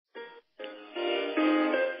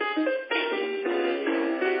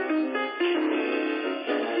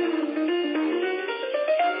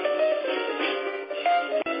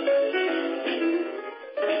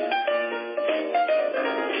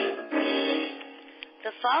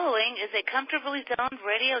The following is a Comfortably Zoned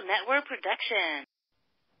Radio Network production.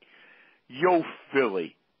 Yo,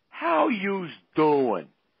 Philly, how you's doing?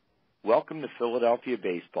 Welcome to Philadelphia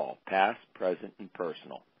Baseball, past, present, and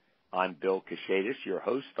personal. I'm Bil Kashatus, your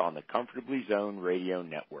host on the Comfortably Zoned Radio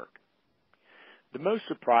Network. The most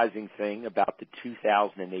surprising thing about the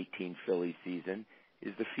 2018 Phillies season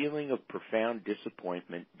is the feeling of profound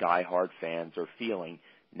disappointment diehard fans are feeling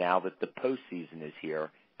now that the postseason is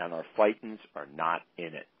here and our Fightins are not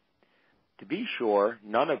in it. To be sure,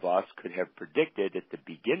 none of us could have predicted at the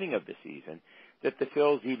beginning of the season that the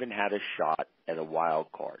Phils even had a shot at a wild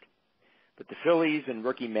card. But the Phillies and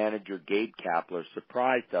rookie manager Gabe Kapler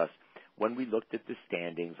surprised us when we looked at the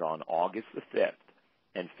standings on August the 5th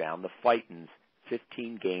and found the Fightins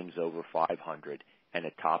 15 games over 500 and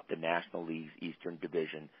atop the National League's Eastern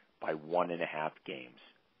Division by 1.5 games.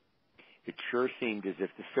 It sure seemed as if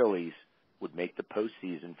the Phillies would make the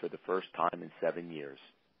postseason for the first time in 7 years.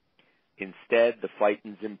 Instead, the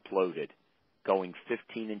Fightins imploded, going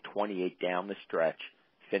 15-28 down the stretch,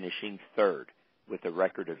 finishing third with a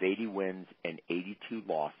record of 80 wins and 82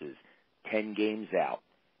 losses, 10 games out,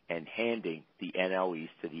 and handing the NL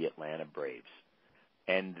East to the Atlanta Braves.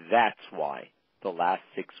 And that's why the last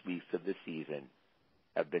 6 weeks of the season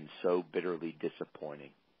have been so bitterly disappointing.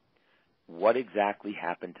 What exactly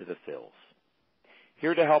happened to the Phils?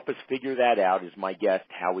 Here to help us figure that out is my guest,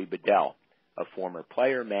 Howie Bedell, a former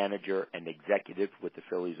player, manager, and executive with the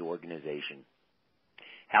Phillies organization.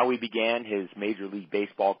 Howie began his Major League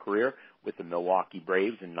Baseball career with the Milwaukee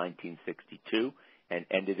Braves in 1962 and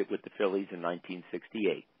ended it with the Phillies in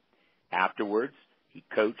 1968. Afterwards, he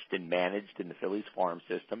coached and managed in the Phillies farm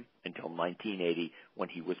system until 1980 when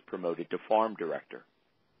he was promoted to farm director.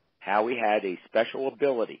 Howie had a special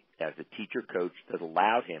ability as a teacher-coach that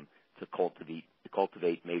allowed him to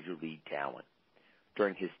cultivate major league talent.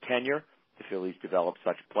 During his tenure, the Phillies developed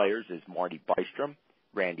such players as Marty Bystrom,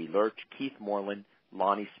 Randy Lurch, Keith Moreland,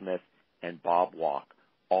 Lonnie Smith, and Bob Walk,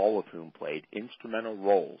 all of whom played instrumental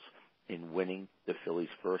roles in winning the Phillies'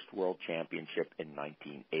 first World Championship in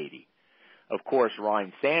 1980. Of course,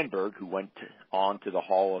 Ryne Sandberg, who went on to the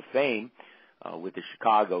Hall of Fame with the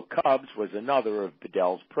Chicago Cubs, was another of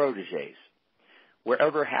Bedell's protégés.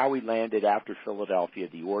 Wherever Howie landed after Philadelphia,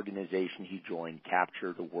 the organization he joined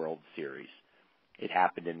captured a World Series. It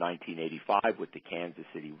happened in 1985 with the Kansas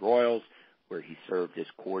City Royals, where he served as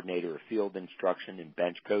coordinator of field instruction and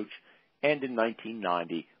bench coach, and in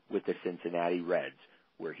 1990 with the Cincinnati Reds,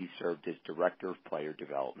 where he served as director of player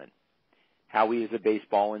development. Howie is a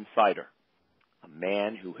baseball insider, a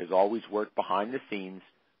man who has always worked behind the scenes,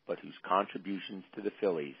 but whose contributions to the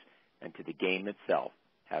Phillies and to the game itself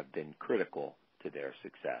have been critical to their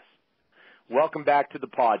success. Welcome back to the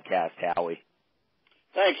podcast, Howie.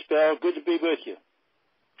 Thanks, Bill. Good to be with you.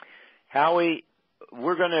 Howie,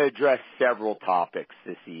 we're going to address several topics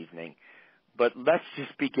this evening, but let's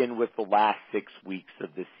just begin with the last 6 weeks of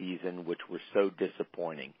the season, which were so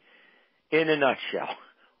disappointing. In a nutshell,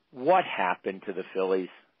 what happened to the Phillies?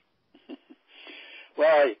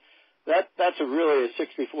 Well, that's really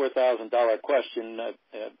a $64,000 question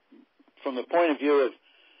from the point of view of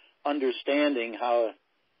understanding how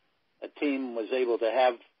a team was able to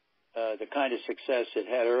have the kind of success it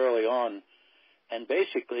had early on, and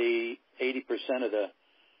basically 80% of the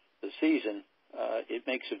season. It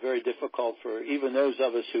makes it very difficult for even those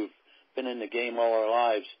of us who've been in the game all our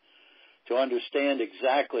lives to understand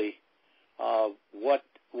exactly what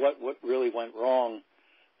really went wrong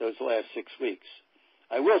those last 6 weeks.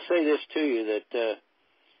 I will say this to you that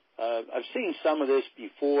I've seen some of this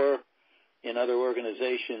before in other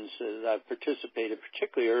organizations that I've participated,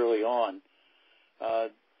 particularly early on.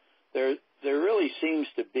 There really seems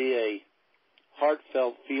to be a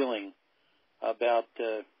heartfelt feeling about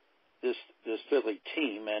this Philly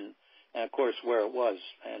team and of course where it was.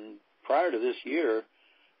 And prior to this year,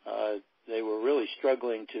 they were really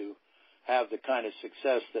struggling to have the kind of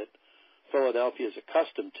success that Philadelphia is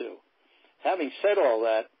accustomed to. Having said all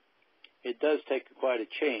that, it does take quite a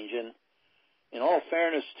change. And in all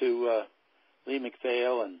fairness to Lee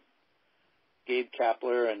McPhail and Gabe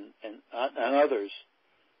Kapler and others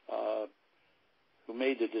who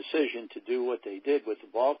made the decision to do what they did with the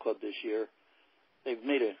ball club this year, they've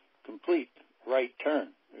made a complete right turn.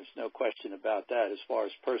 There's no question about that as far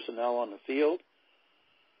as personnel on the field,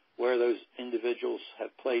 where those individuals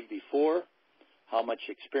have played before, how much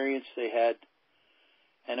experience they had.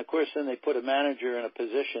 And, of course, then they put a manager in a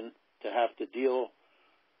position to have to deal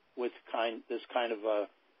with this kind of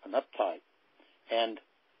an uptight. And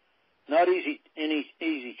not any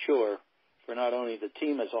easy chore for not only the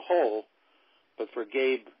team as a whole, but for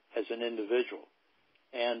Gabe as an individual.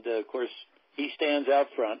 And, of course, he stands out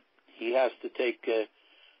front. He has to take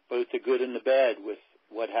both the good and the bad with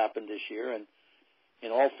what happened this year. And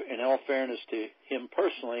in all fairness to him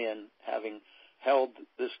personally, and having held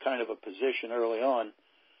this kind of a position early on,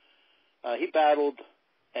 he battled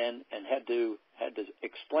and had to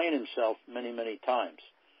explain himself many, many times.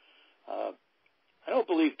 I don't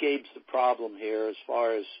believe Gabe's the problem here as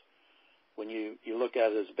far as when you look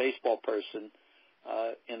at it as a baseball person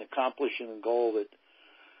in accomplishing a goal that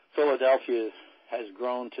Philadelphia has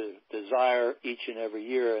grown to desire each and every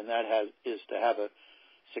year, and that is to have a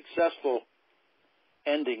successful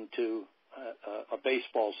ending to a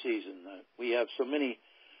baseball season. We have so many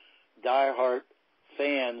diehard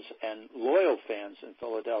fans and loyal fans in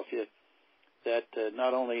Philadelphia that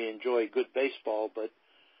not only enjoy good baseball but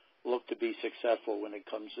look to be successful when it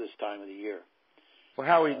comes this time of the year. Well,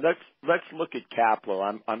 Howie, let's look at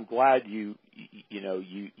Kapler. I'm glad you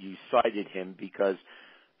cited him, because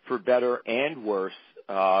for better and worse,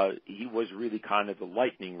 he was really kind of the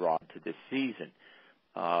lightning rod to this season.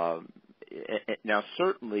 Now,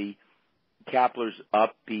 certainly, Kapler's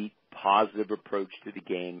upbeat, positive approach to the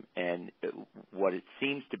game and what it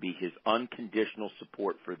seems to be his unconditional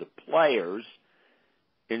support for the players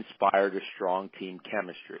inspired a strong team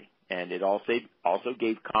chemistry. And it also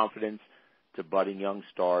gave confidence to budding young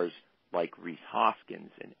stars like Rhys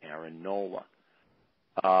Hoskins and Aaron Nola.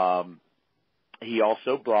 He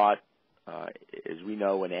also brought, as we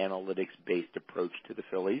know, an analytics-based approach to the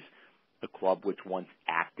Phillies, a club which once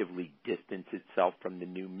actively distanced itself from the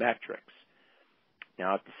new metrics.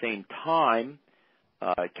 Now, at the same time,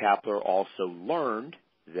 Kapler also learned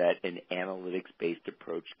that an analytics-based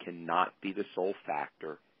approach cannot be the sole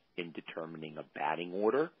factor in determining a batting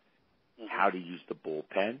order, how to use the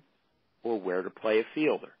bullpen, or where to play a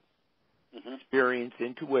fielder. Experience,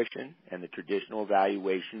 intuition, and the traditional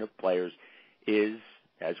evaluation of players is,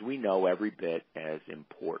 as we know, every bit as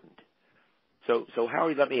important. So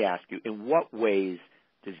Howie, let me ask you, in what ways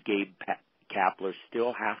does Gabe Kapler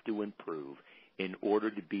still have to improve in order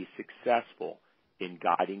to be successful in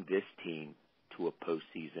guiding this team to a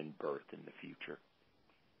postseason berth in the future?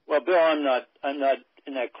 Well, Bill, I'm not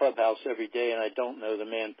in that clubhouse every day, and I don't know the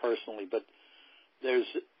man personally, but there's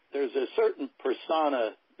a certain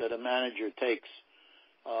persona that a manager takes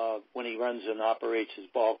when he runs and operates his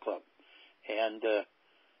ball club, and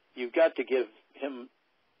you've got to give him,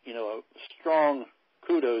 strong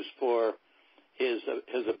kudos for his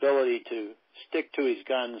ability to stick to his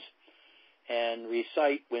guns and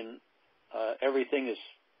recite when everything is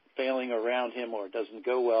failing around him or doesn't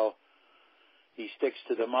go well. He sticks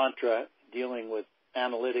to the mantra dealing with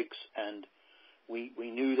analytics, and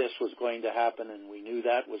we knew this was going to happen, and we knew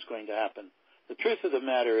that was going to happen. The truth of the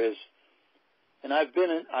matter is, and I've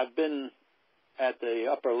been at the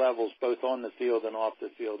upper levels, both on the field and off the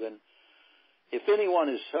field, and if anyone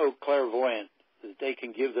is so clairvoyant that they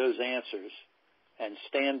can give those answers and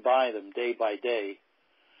stand by them day by day,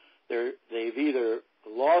 they've either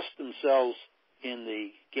lost themselves in the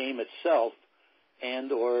game itself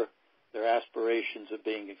and or their aspirations of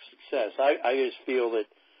being a success. I just feel that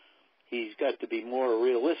he's got to be more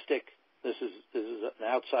realistic. This is an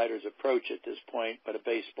outsider's approach at this point, but a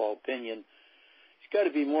baseball opinion. He's got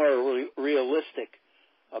to be more realistic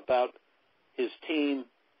about his team,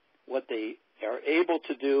 what they are able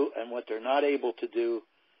to do and what they're not able to do.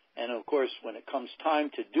 And, of course, when it comes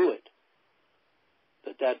time to do it,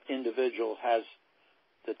 that individual has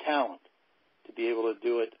the talent to be able to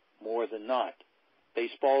do it more than not.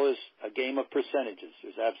 Baseball is a game of percentages.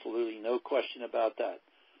 There's absolutely no question about that.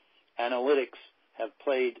 Analytics have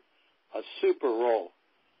played a super role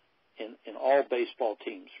in all baseball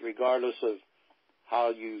teams, regardless of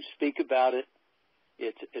how you speak about it.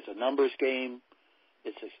 It's a numbers game.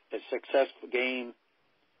 It's a successful game.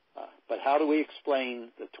 But how do we explain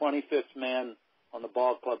the 25th man on the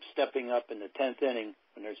ball club stepping up in the 10th inning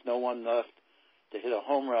when there's no one left to hit a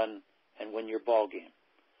home run and win your ball game?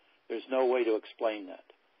 There's no way to explain that.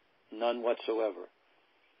 None whatsoever.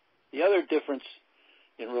 The other difference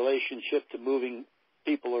in relationship to moving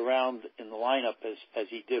people around in the lineup as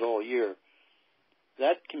he did all year,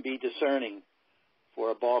 that can be discerning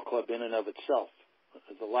for a ball club in and of itself.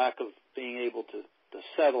 The lack of being able to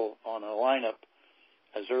settle on a lineup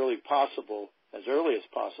as early as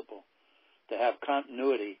possible, to have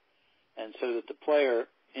continuity, and so that the player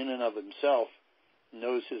in and of himself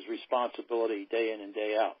knows his responsibility day in and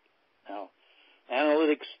day out. Now,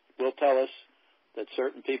 analytics will tell us that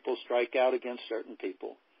certain people strike out against certain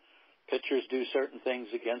people. Pitchers do certain things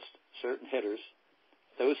against certain hitters.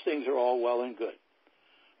 Those things are all well and good.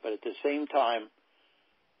 But at the same time,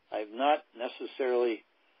 I've not necessarily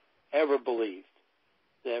ever believed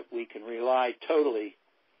that we can rely totally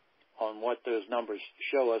on what those numbers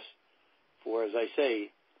show us for, as I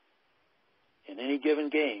say, in any given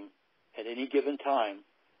game, at any given time,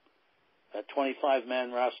 that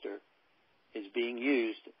 25-man roster is being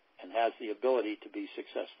used and has the ability to be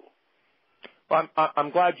successful. Well,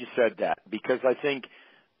 I'm glad you said that, because I think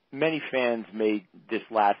many fans made this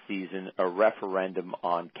last season a referendum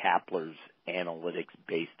on Kapler's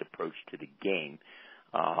analytics-based approach to the game,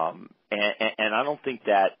 and I don't think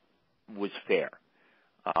that was fair.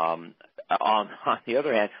 On the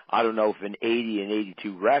other hand, I don't know if an 80 and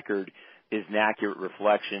 82 record is an accurate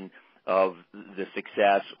reflection of the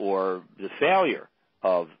success or the failure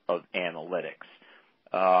of analytics.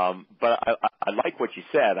 But I like what you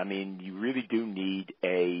said. I mean, you really do need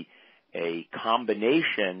a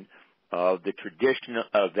combination of the traditional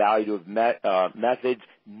evaluative methods,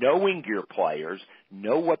 knowing your players,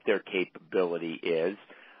 know what their capability is,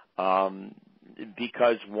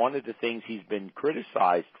 because one of the things he's been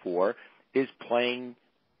criticized for is playing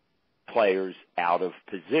players out of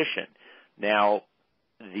position. Now,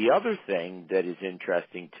 the other thing that is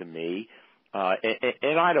interesting to me,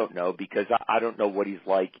 and I don't know, because I don't know what he's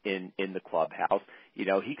like in the clubhouse. You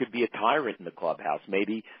know, he could be a tyrant in the clubhouse.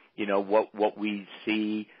 Maybe, you know, what we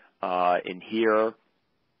see and hear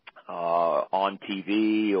on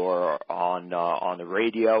TV or on the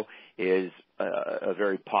radio is a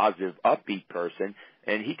very positive, upbeat person,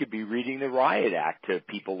 and he could be reading the riot act to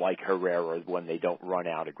people like Herrera when they don't run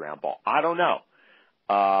out a ground ball. I don't know.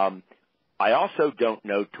 I also don't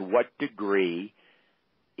know to what degree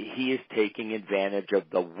he is taking advantage of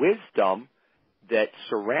the wisdom that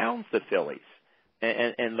surrounds the Phillies.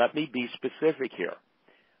 And let me be specific here.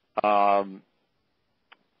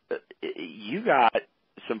 You got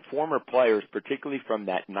some former players, particularly from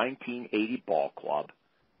that 1980 ball club,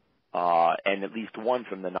 and at least one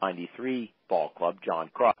from the 93 ball club, John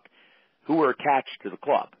Kruk, who were attached to the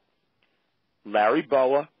club. Larry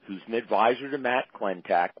Boa, who's an advisor to Matt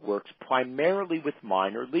Klentak, works primarily with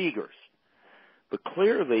minor leaguers. But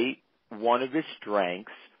clearly, one of his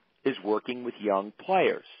strengths is working with young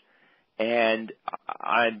players. And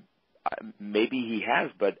maybe he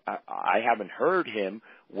has, but I haven't heard him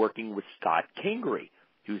working with Scott Kingery,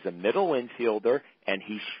 who's a middle infielder, and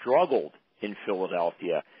he struggled in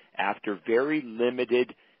Philadelphia after very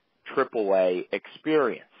limited AAA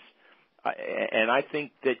experience. And I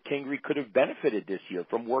think that Kingery could have benefited this year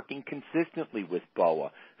from working consistently with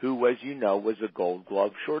Boa, who, as you know, was a Gold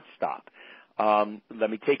Glove shortstop.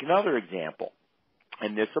 Let me take another example,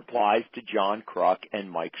 and this applies to John Kruk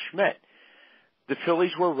and Mike Schmidt. The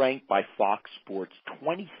Phillies were ranked by Fox Sports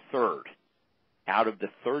 23rd out of the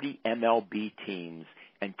 30 MLB teams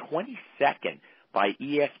and 22nd by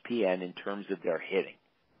ESPN in terms of their hitting.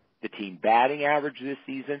 The team batting average this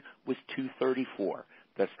season was .234.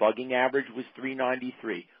 The slugging average was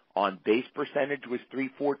 .393. On base percentage was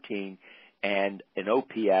 .314, and an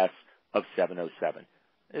OPS of .707.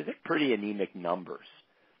 These are pretty anemic numbers.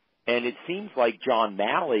 And it seems like John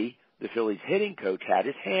Malley, the Phillies hitting coach, had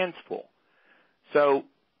his hands full. So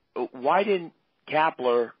why didn't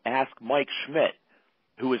Kapler ask Mike Schmidt,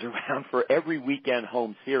 who was around for every weekend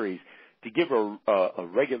home series, to give a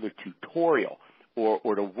regular tutorial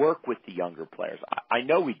or to work with the younger players? I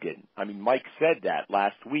know he didn't. I mean, Mike said that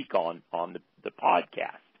last week on the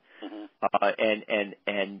podcast. Mm-hmm.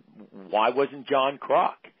 And why wasn't John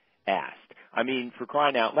Kruk asked? I mean, for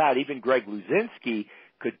crying out loud, even Greg Luzinski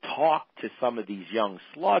could talk to some of these young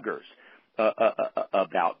sluggers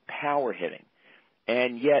about power hitting.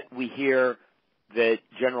 And yet we hear that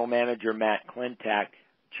General Manager Matt Klentak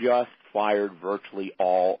just fired virtually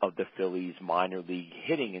all of the Phillies minor league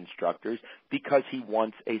hitting instructors because he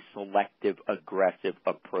wants a selective, aggressive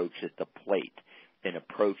approach at the plate, an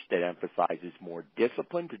approach that emphasizes more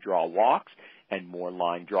discipline to draw walks and more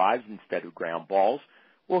line drives instead of ground balls.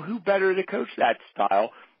 Well, who better to coach that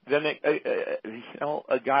style than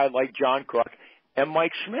a guy like John Kruk and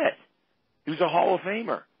Mike Schmidt, who's a Hall of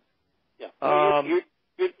Famer? Yeah, well,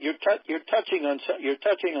 you're touching on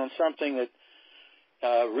something that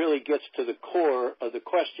really gets to the core of the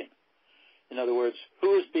question. In other words,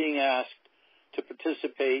 who is being asked to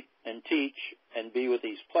participate and teach and be with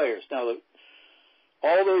these players? Now,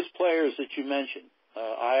 all those players that you mentioned,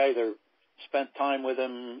 I either spent time with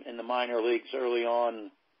them in the minor leagues early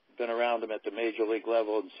on, been around them at the major league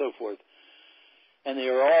level and so forth, and they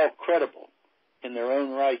are all credible in their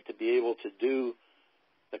own right to be able to do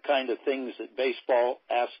the kind of things that baseball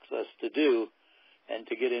asks us to do and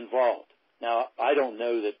to get involved. Now, I don't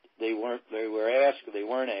know that they were asked or they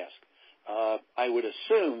weren't asked. I would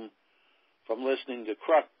assume from listening to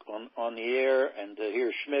Kruk on the air and to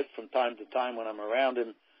hear Schmidt from time to time when I'm around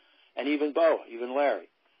him, and even Bo, even Larry,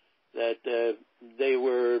 that they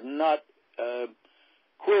were not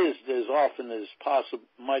quizzed as often as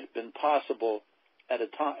might have been possible at a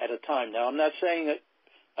time. Now, I'm not saying that.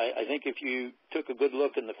 I think if you took a good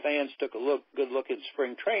look and the fans took a good look at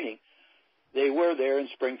spring training, they were there in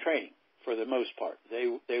spring training for the most part.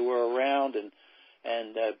 They were around, and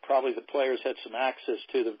probably the players had some access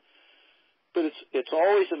to them. But it's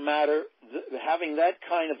always a matter having that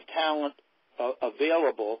kind of talent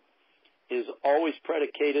available is always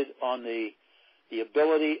predicated on the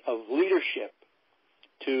ability of leadership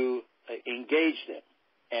to engage them.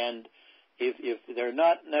 And if they're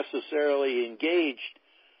not necessarily engaged,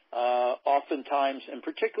 oftentimes, and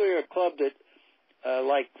particularly a club that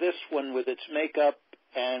like this one with its makeup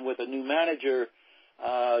and with a new manager,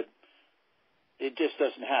 it just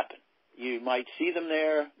doesn't happen. You might see them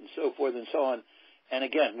there and so forth and so on. And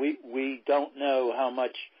again, we don't know how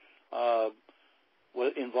much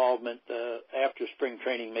involvement after spring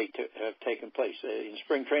training may have taken place. In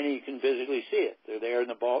spring training, you can visibly see it. They're there in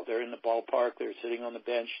the ballpark. They're sitting on the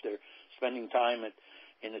bench. They're spending time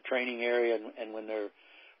in the training area, and when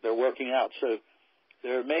they're working out. So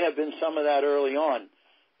there may have been some of that early on.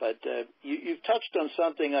 But you've touched on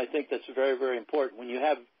something I think that's very, very important. When you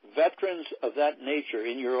have veterans of that nature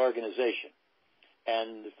in your organization,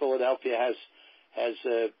 and Philadelphia has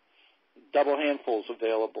double handfuls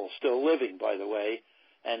available, still living, by the way,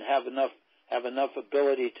 and have enough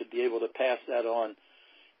ability to be able to pass that on,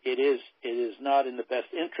 it is not in the best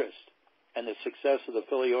interest and the success of the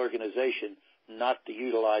Philly organization not to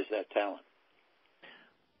utilize that talent.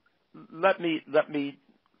 Let me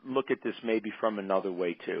look at this maybe from another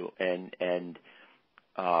way too, and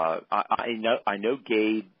I know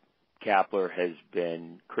Gabe Kapler has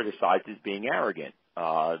been criticized as being arrogant,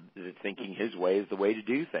 thinking his way is the way to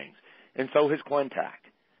do things, and so has Clintac.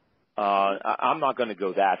 I'm not going to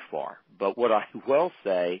go that far, but what I will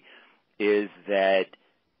say is that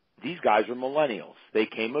these guys are millennials. They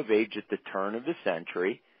came of age at the turn of the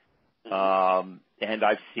century. And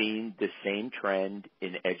I've seen the same trend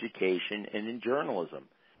in education and in journalism.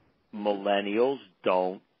 Millennials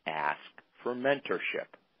don't ask for mentorship.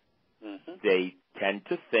 Mm-hmm. They tend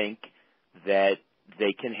to think that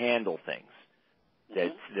they can handle things,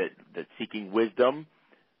 that seeking wisdom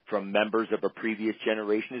from members of a previous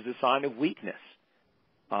generation is a sign of weakness.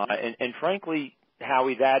 And frankly,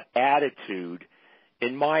 Howie, that attitude,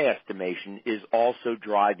 in my estimation, is also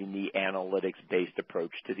driving the analytics-based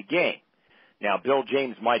approach to the game. Now, Bill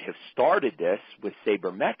James might have started this with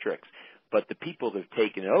sabermetrics, but the people that have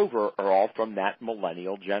taken over are all from that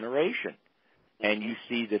millennial generation. And you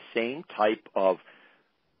see the same type of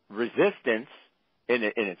resistance, and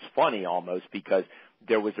it's funny almost because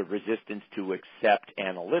there was a resistance to accept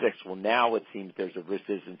analytics. Well, now it seems there's a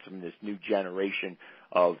resistance from this new generation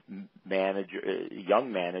of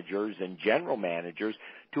young managers and general managers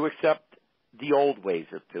to accept the old ways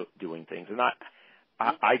of doing things. And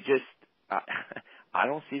I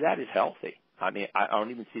don't see that as healthy. I mean, I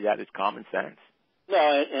don't even see that as common sense.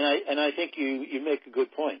 No, and I think you make a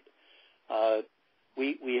good point.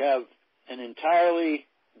 We have an entirely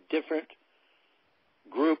different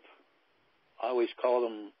group. I always call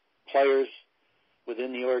them players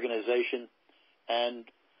within the organization. And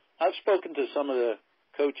I've spoken to some of the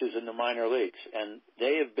coaches in the minor leagues, and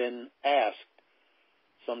they have been asked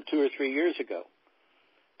some 2 or 3 years ago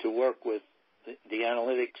to work with the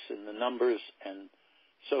analytics and the numbers and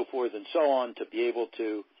so forth and so on to be able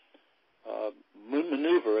to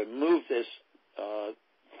maneuver and move this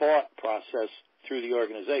thought process through the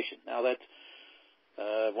organization. Now,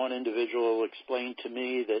 that's one individual explained to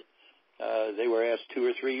me that they were asked 2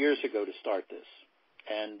 or 3 years ago to start this,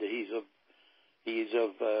 and he's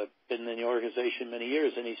been in the organization many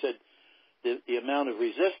years, and he said the amount of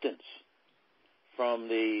resistance from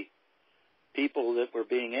the people that were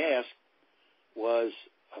being asked was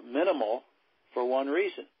minimal for one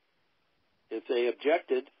reason. If they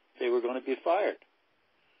objected, they were going to be fired.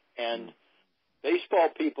 And baseball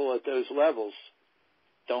people at those levels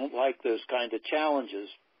don't like those kind of challenges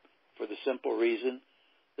for the simple reason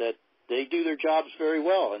that they do their jobs very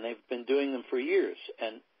well, and they've been doing them for years,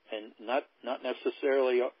 and not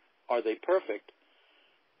necessarily are they perfect.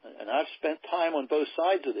 And I've spent time on both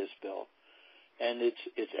sides of this, Bill, and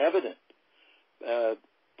it's evident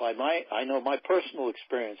I know my personal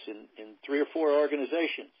experience in 3 or 4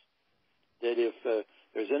 organizations that if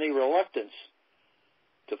there's any reluctance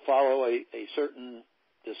to follow a certain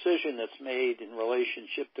decision that's made in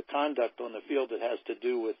relationship to conduct on the field that has to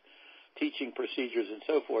do with teaching procedures and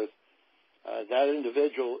so forth, that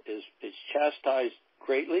individual is chastised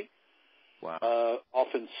greatly,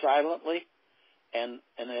 often silently, and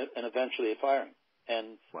eventually a firing.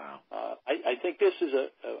 And I think this is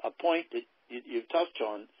a point that you touched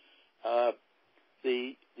on.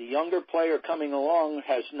 The younger player coming along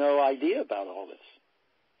has no idea about all this.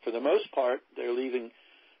 For the most part, they're leaving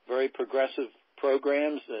very progressive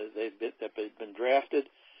programs that they've been drafted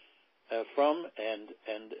from, and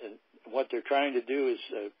what they're trying to do is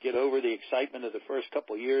get over the excitement of the first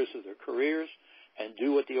couple of years of their careers and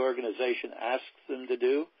do what the organization asks them to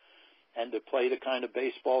do, and to play the kind of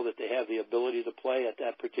baseball that they have the ability to play at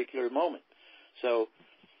that particular moment. So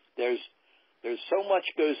there's so much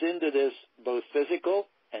goes into this, both physical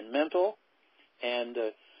and mental. And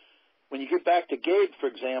when you get back to Gabe, for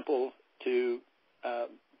example,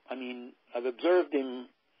 I've observed him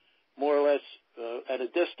more or less at a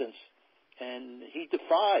distance, and he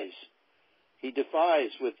defies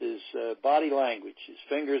with his body language, his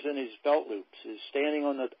fingers in his belt loops, his standing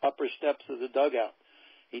on the upper steps of the dugout.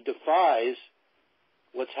 He defies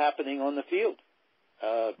what's happening on the field.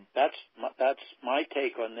 That's my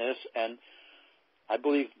take on this, and I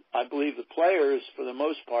believe the players, for the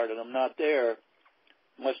most part, and I'm not there,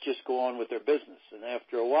 must just go on with their business. And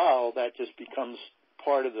after a while, that just becomes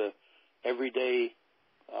part of the everyday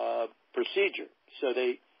procedure. So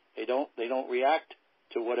they don't react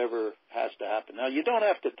to whatever has to happen. Now, you don't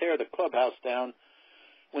have to tear the clubhouse down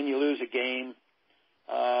when you lose a game,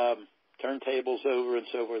 turntables over and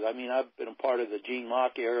so forth. I mean, I've been a part of the Gene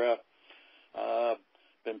Mock era,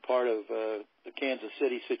 been part of the Kansas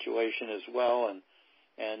City situation as well,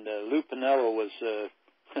 and Lou Piniella was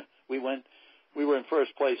we were in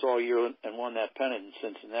first place all year and won that pennant in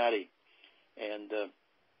Cincinnati, and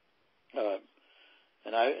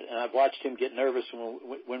I've watched him get nervous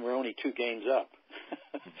when we're only 2 games up,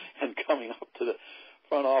 and coming up to the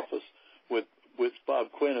front office with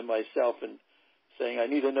Bob Quinn and myself and saying, I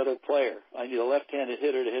need another player. I need a left-handed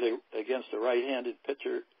hitter to hit against a right-handed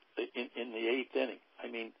pitcher in the 8th inning. I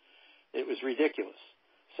mean, it was ridiculous.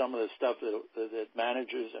 Some of the stuff that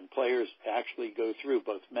managers and players actually go through,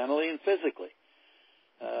 both mentally and physically.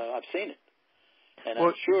 I've seen it, and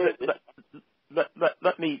I'm sure.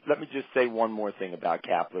 Let me just say one more thing about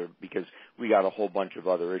Kapler, because we got a whole bunch of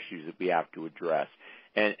other issues that we have to address,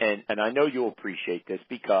 and I know you'll appreciate this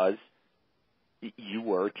because you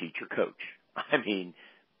were a teacher coach. I mean,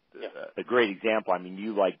 a great example. I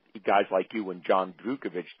mean, guys like you and John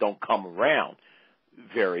Vukovic don't come around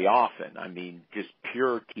very often. I mean, just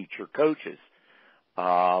pure teacher coaches,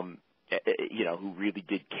 who really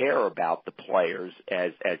did care about the players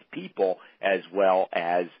as people as well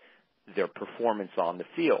as their performance on the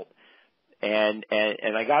field. And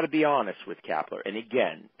I got to be honest with Kapler. And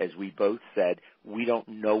again, as we both said, we don't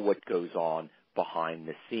know what goes on behind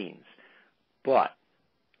the scenes, but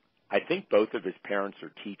I think both of his parents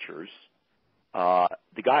are teachers.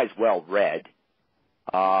 The guy's well read.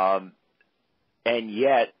 And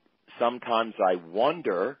yet sometimes I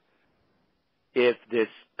wonder if this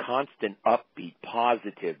constant upbeat,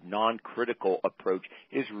 positive, non-critical approach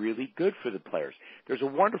is really good for the players. There's a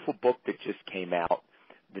wonderful book that just came out.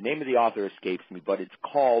 The name of the author escapes me, but it's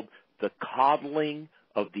called The Coddling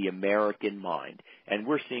of the American Mind. And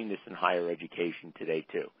we're seeing this in higher education today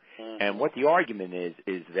too. And what the argument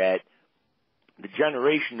is that the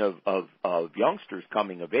generation of youngsters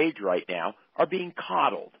coming of age right now are being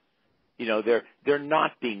coddled. They're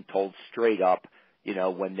not being told straight up,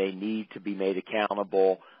 when they need to be made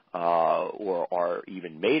accountable, or are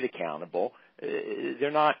even made accountable.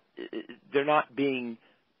 They're not being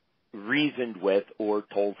reasoned with or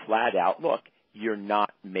told flat out, look, you're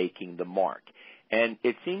not making the mark. And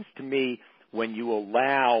it seems to me when you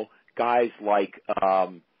allow guys like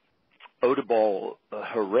Odubel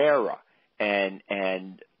Herrera and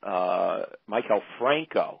Michael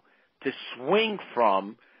Franco to swing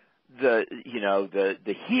from the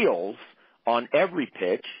heels on every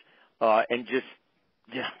pitch and just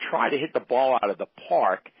try to hit the ball out of the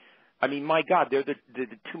park. I mean, my God, they're the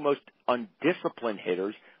 2 most undisciplined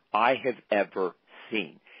hitters I have ever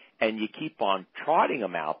seen. And you keep on trotting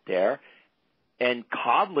them out there and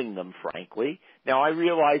coddling them, frankly. Now, I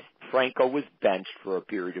realize Franco was benched for a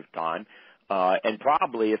period of time, and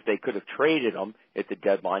probably if they could have traded him at the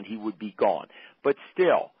deadline, he would be gone. But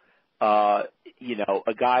still, a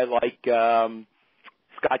guy like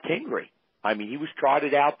Scott Kingery, I mean, he was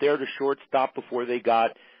trotted out there to shortstop before they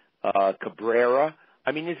got Cabrera.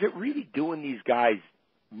 I mean, is it really doing these guys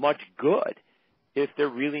much good if they're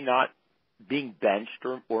really not being benched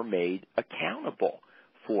or made accountable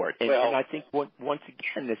for it? And I think once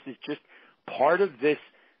again, this is just part of this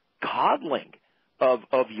coddling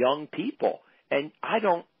of young people. And I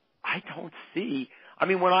don't see, I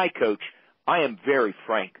mean, when I coach, I am very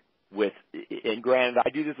frank with, and granted, I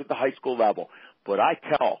do this at the high school level, but I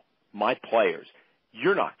tell my players,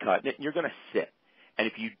 you're not cutting it, and you're going to sit. And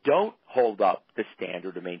if you don't hold up the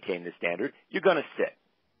standard or maintain the standard, you're going to sit.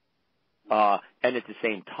 And at the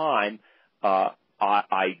same time,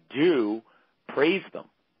 I do praise them,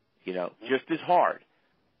 just as hard.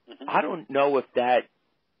 Mm-hmm. I don't know if that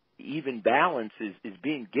even balance is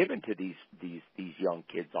being given to these young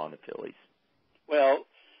kids on the Phillies. Well,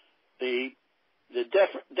 in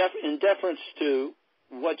deference to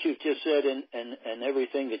what you've just said and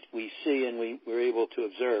everything that we see and we're able to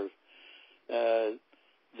observe,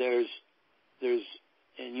 there's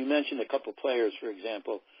and you mentioned a couple players, for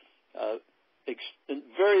example,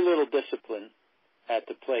 very little discipline at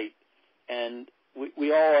the plate, and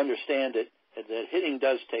we all understand it, that hitting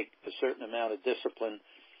does take a certain amount of discipline.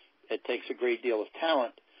 It takes a great deal of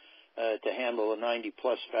talent to handle a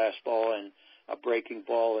 90-plus fastball and a breaking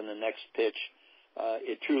ball in the next pitch.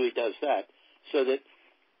 It truly does that. So that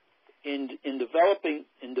in developing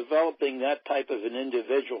that type of an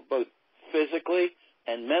individual, both physically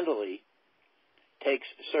and mentally, takes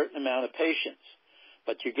a certain amount of patience.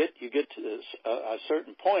 But you get to a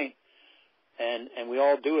certain point, and we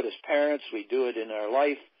all do it as parents. We do it in our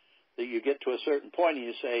life. That you get to a certain point and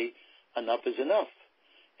you say, enough is enough.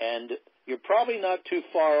 And you're probably not too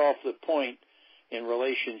far off the point in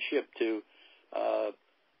relationship to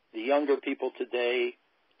the younger people today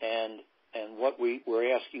and what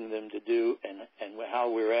we're asking them to do and how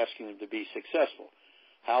we're asking them to be successful.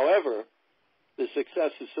 However, the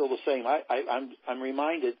success is still the same. I'm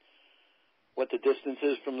reminded what the distance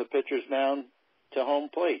is from the pitcher's mound to home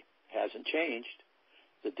plate. Hasn't changed.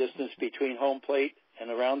 The distance between home plate and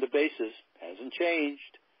around the bases hasn't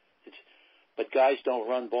changed. But guys don't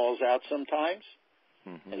run balls out sometimes,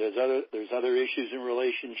 mm-hmm. and there's other issues in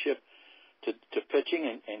relationship to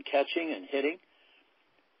pitching and catching and hitting.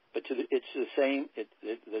 But it's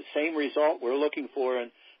the same result we're looking for,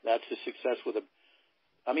 and that's the success with a.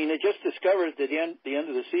 I mean, they just discovered at the end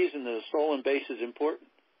of the season that a stolen base is important.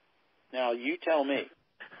 Now you tell me.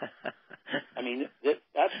 I mean,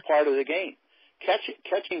 that's part of the game.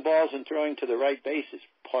 Catching balls and throwing to the right base is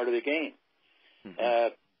part of the game.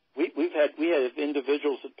 Mm-hmm. We have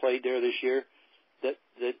individuals that played there this year that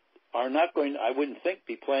are not going to, I wouldn't think,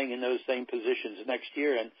 be playing in those same positions next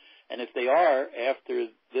year. And if they are after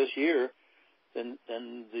this year, then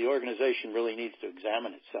the organization really needs to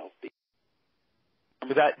examine itself.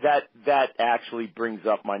 So that actually brings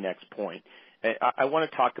up my next point. I want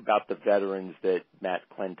to talk about the veterans that Matt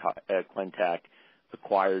Klentak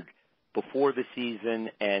acquired before the season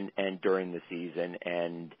and during the season,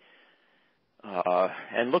 and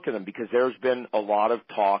look at them, because there's been a lot of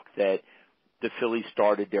talk that the Phillies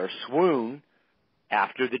started their swoon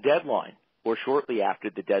after the deadline, or shortly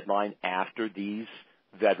after the deadline, after these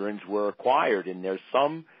veterans were acquired. And there's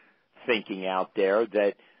some thinking out there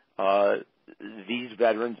that these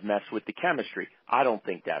veterans mess with the chemistry. I don't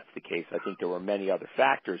think that's the case. I think there were many other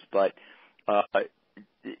factors, but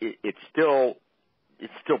it's still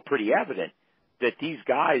pretty evident that these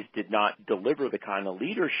guys did not deliver the kind of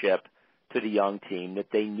leadership to the young team that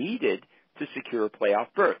they needed to secure a playoff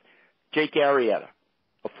berth. Jake Arrieta,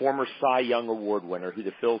 a former Cy Young Award winner who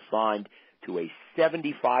the Phils signed to a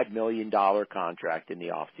 $75 million contract in the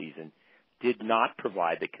offseason, did not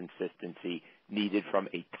provide the consistency needed from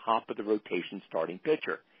a top-of-the-rotation starting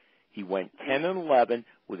pitcher. He went 10-11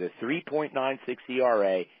 with a 3.96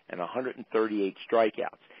 ERA and 138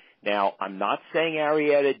 strikeouts. Now, I'm not saying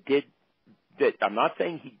Arrieta did that. I'm not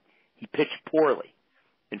saying he pitched poorly.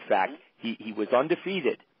 In fact, he was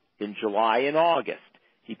undefeated in July and August.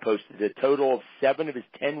 He posted a total of 7 of his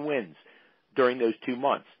 10 wins during those 2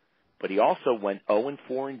 months. But he also went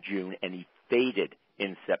 0-4 in June, and he faded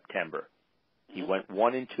in September. He went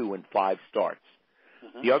 1-2 in 5 starts.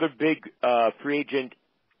 The other big free agent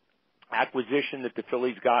acquisition that the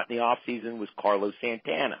Phillies got in the offseason was Carlos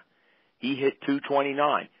Santana. He hit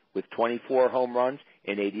 .229 with 24 home runs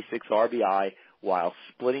and 86 RBI while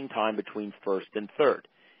splitting time between first and third.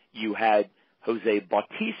 You had Jose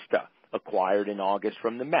Bautista, acquired in August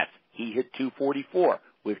from the Mets. He hit .244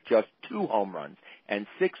 with just 2 home runs and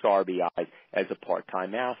 6 RBIs as a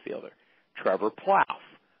part-time outfielder. Trevor Plouffe,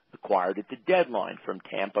 acquired at the deadline from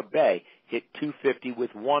Tampa Bay, hit .250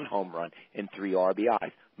 with 1 home run and 3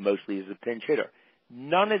 RBIs, mostly as a pinch hitter.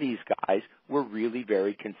 None of these guys were really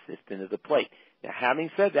very consistent at the plate. Now, having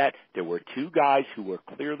said that, there were 2 guys who were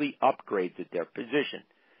clearly upgrades at their position.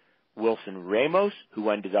 Wilson Ramos, who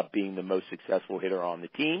ended up being the most successful hitter on the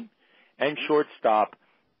team, and shortstop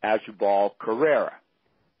Asdrubal, Carrera.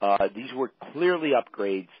 These were clearly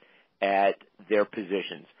upgrades at their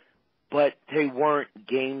positions, but they weren't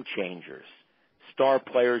game changers, star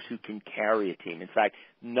players who can carry a team. In fact,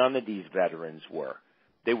 none of these veterans were.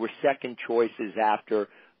 They were second choices after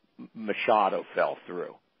Machado fell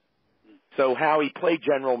through. So, Howie, play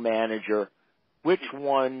general manager. Which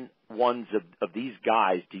ones of these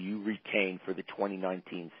guys do you retain for the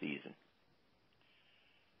 2019 season?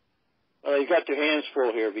 Well, you got your hands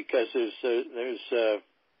full here because there's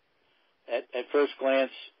at first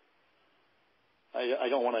glance, I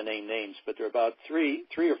don't want to name names, but there are about three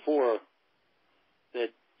or four that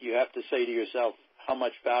you have to say to yourself, how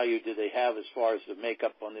much value do they have as far as the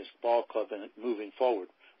makeup on this ball club and moving forward?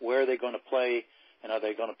 Where are they going to play, and are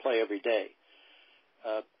they going to play every day?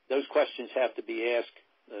 Those questions have to be asked.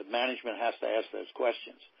 The management has to ask those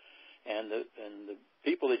questions. And the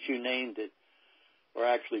people that you named that were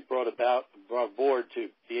actually brought aboard to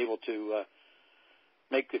be able to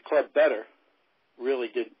make the club better really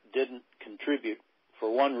didn't contribute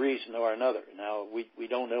for one reason or another. Now, we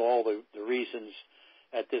don't know all the reasons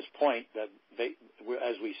at this point that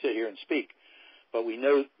as we sit here and speak, but we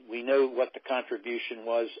know what the contribution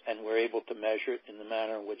was, and we're able to measure it in the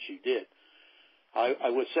manner in which you did. I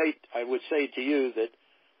would say to you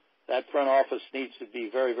that front office needs to be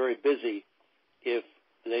very, very busy if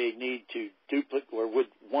they need to duplicate or would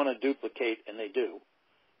want to duplicate, and they do,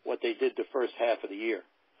 what they did the first half of the year.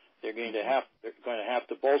 They're going to have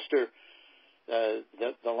to bolster the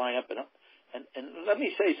lineup, and let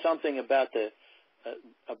me say something about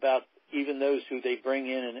about even those who they bring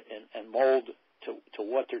in and mold to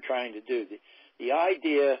what they're trying to do. The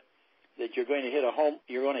idea that you're going to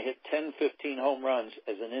hit 10, 15 home runs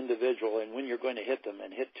as an individual, and when you're going to hit them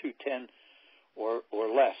and hit 210 or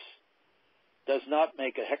less, does not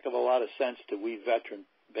make a heck of a lot of sense to we veteran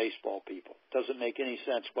baseball people. Doesn't make any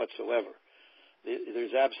sense whatsoever.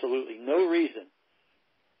 There's absolutely no reason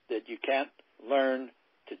that you can't learn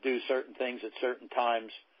to do certain things at certain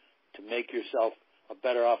times to make yourself a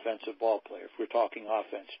better offensive ball player, if we're talking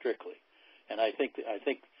offense strictly. And I think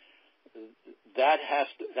that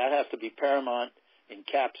has to be paramount in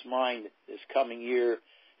Cap's mind this coming year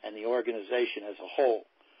and the organization as a whole.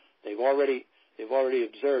 They've already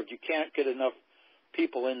observed you can't get enough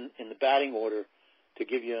people in the batting order to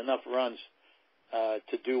give you enough runs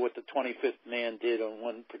to do what the 25th man did on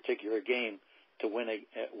one particular game to win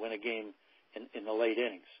a game in the late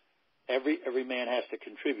innings. Every man has to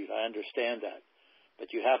contribute. I understand that,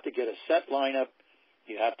 but you have to get a set lineup.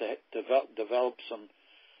 You have to develop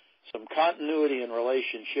some continuity and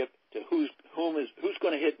relationship to who's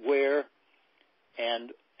going to hit where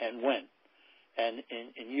and when, and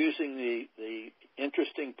in using the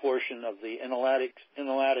interesting portion of the analytics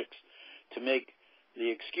to make the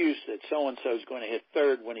excuse that so-and-so is going to hit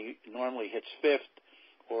third when he normally hits fifth,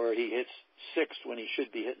 or he hits sixth when he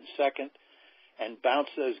should be hitting second, and bounce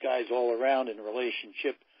those guys all around in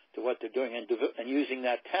relationship to what they're doing, and using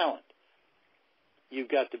that talent. You've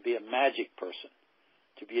got to be a magic person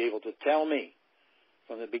to be able to tell me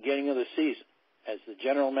from the beginning of the season, as the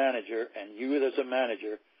general manager and you as a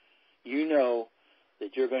manager, you know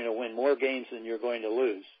that you're going to win more games than you're going to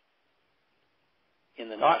lose.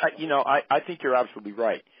 I think you're absolutely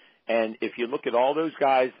right. And if you look at all those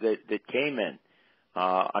guys that came in,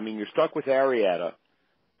 you're stuck with Arrieta,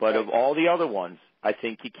 but of all the other ones, I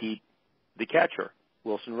think you keep the catcher,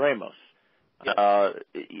 Wilson Ramos.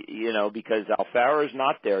 Because Alfara's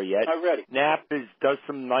not there yet. Not ready. Knapp does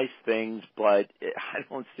some nice things, but I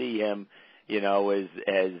don't see him,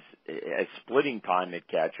 as splitting time at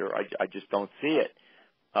catcher. I just don't see it.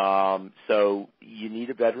 So you need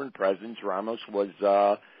a veteran presence. Ramos was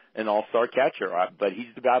an all-star catcher, but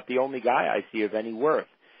he's about the only guy I see of any worth.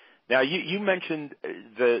 Now, you mentioned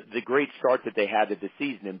the great start that they had to the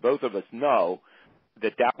season, and both of us know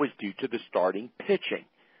that was due to the starting pitching,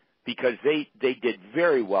 because they did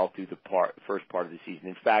very well through the first part of the season.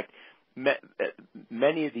 In fact,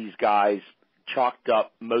 many of these guys chalked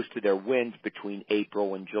up most of their wins between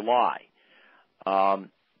April and July.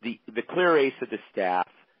 The clear ace of the staff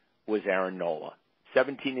was Aaron Nola,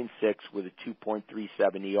 17-6 with a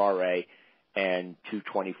 2.37 ERA and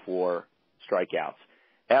 2.24 strikeouts.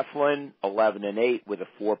 Eflin, 11-8 with a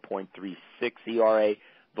 4.36 ERA.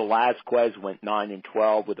 Velazquez went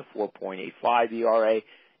 9-12 with a 4.85 ERA.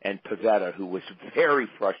 And Pivetta, who was very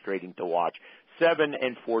frustrating to watch,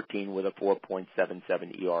 7-14 with a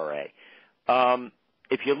 4.77 ERA.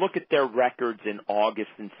 If you look at their records in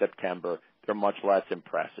August and September, they're much less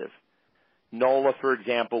impressive. Nola, for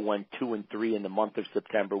example, went 2-3 in the month of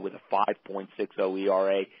September with a 5.60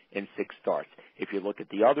 ERA in 6 starts. If you look at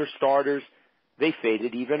the other starters, they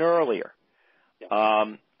faded even earlier.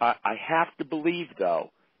 Yeah. I have to believe,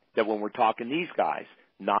 though, that when we're talking these guys,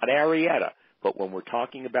 not Arrieta, but when we're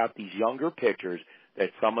talking about these younger pitchers, that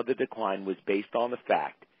some of the decline was based on the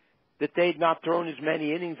fact that they'd not thrown as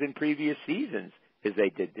many innings in previous seasons as they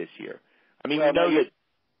did this year. I mean, well, we know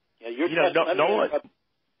that.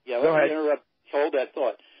 Yeah, Go ahead. Interrupt. Hold that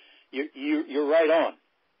thought. You're right on.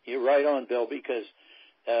 You're right on, Bill, because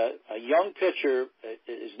a young pitcher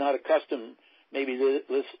is not accustomed maybe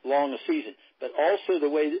this long a season, but also the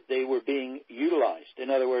way that they were being utilized. In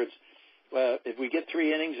other words, if we get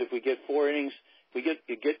 3 innings, if we get 4 innings, if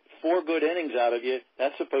we get 4 good innings out of you,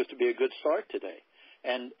 that's supposed to be a good start today.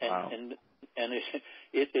 And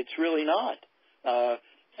it's really not.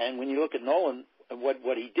 And when you look at Nolan,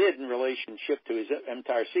 what he did in relationship to his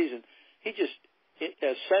entire season, he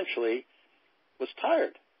essentially was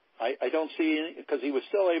tired. I don't see any, because he was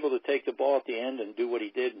still able to take the ball at the end and do what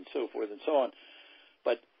he did and so forth and so on.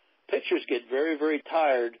 But pitchers get very, very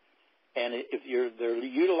tired, and if they're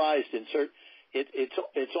utilized in certain,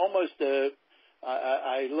 it's almost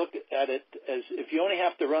I look at it as if you only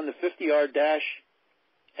have to run the 50-yard dash,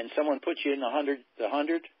 and someone puts you in the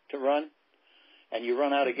 100 to run, and you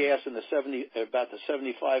run out of gas in about the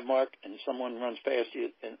 75 mark, and someone runs past you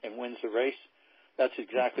and wins the race. That's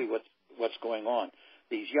exactly what's going on.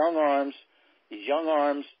 These young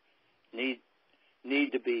arms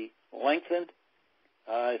need to be lengthened.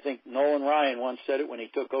 I think Nolan Ryan once said it when he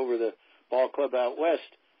took over the ball club out west.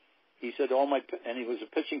 He said, and he was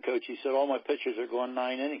a pitching coach, he said, all my pitchers are going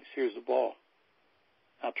 9 innings. Here's the ball.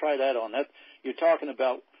 Now try that on. That you're talking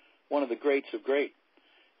about one of the greats of great.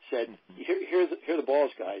 Said, here are the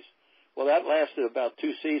balls, guys. Well, that lasted about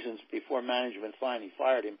 2 seasons before management finally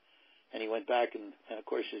fired him, and he went back and of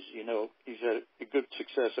course, as you know, he's had a good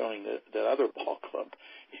success owning the other ball club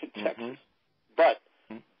in Texas. But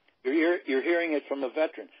you're hearing it from a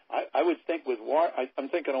veteran. I would think with I'm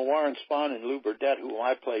thinking of Warren Spahn and Lou Burdett, who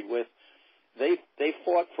I played with. They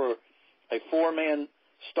fought for a 4-man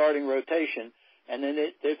starting rotation, and then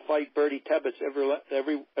they'd fight Bertie Tebbetts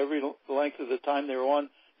every length of the time they were on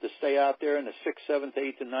to stay out there in the 6th, 7th,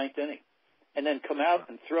 8th, and 9th inning, and then come out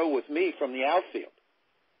and throw with me from the outfield.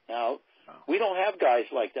 Now, we don't have guys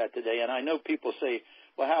like that today, and I know people say,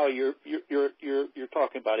 "Well, Howie, you're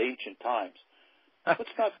talking about ancient times."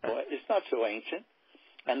 It's not so ancient,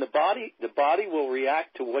 and the body will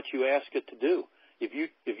react to what you ask it to do. If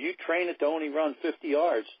you train it to only run 50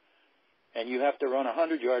 yards, and you have to run a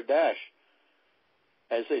 100-yard dash,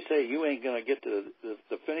 as they say, you ain't going to get to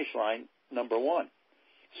the finish line, number one.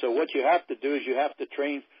 So what you have to do is you have to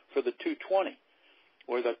train for the 220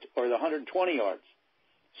 or the 120 yards,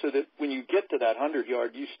 so that when you get to that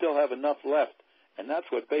 100-yard, you still have enough left. And that's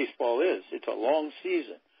what baseball is. It's a long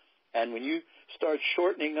season. And when you start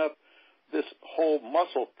shortening up this whole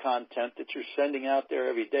muscle content that you're sending out there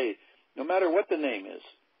every day, no matter what the name is,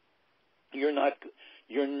 you're not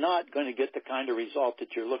going to get the kind of result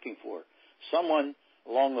that you're looking for. Someone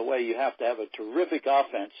along the way, you have to have a terrific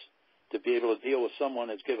offense to be able to deal with someone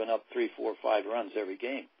that's given up 3, 4, 5 runs every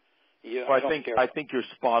game. I think you're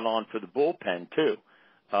spot on for the bullpen too.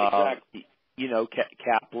 Exactly.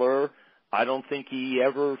 Kapler, I don't think he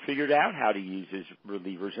ever figured out how to use his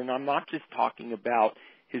relievers, and I'm not just talking about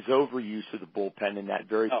his overuse of the bullpen in that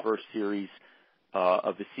very first series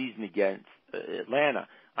of the season against Atlanta.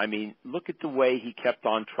 I mean, look at the way he kept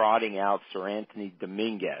on trotting out Sir Anthony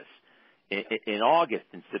Dominguez in August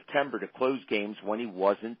and September to close games when he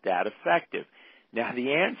wasn't that effective. Now,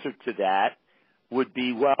 the answer to that would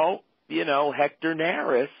be, Hector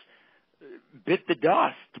Neris bit the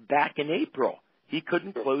dust back in April. He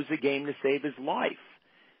couldn't close a game to save his life,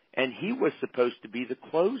 and he was supposed to be the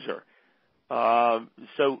closer.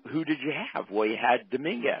 So who did you have? Well, you had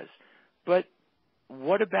Dominguez. But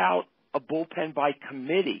what about a bullpen by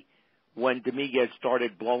committee when Dominguez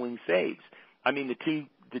started blowing saves? I mean, the team's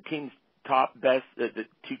the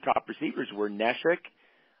 2 top receivers were Neshek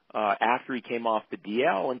after he came off the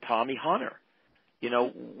DL and Tommy Hunter.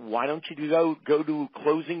 Why don't you go to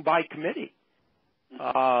closing by committee?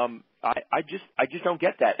 I just don't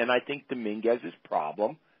get that, and I think Dominguez's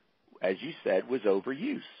problem, as you said, was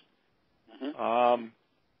overuse. There are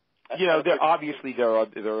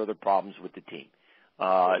other problems with the team.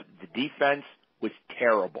 The defense was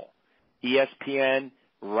terrible. ESPN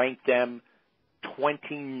ranked them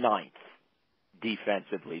 29th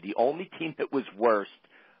defensively. The only team that was worst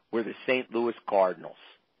were the St. Louis Cardinals.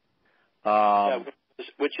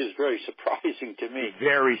 Which is very surprising to me.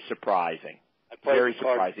 Very surprising. I play very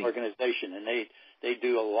surprising organization, and they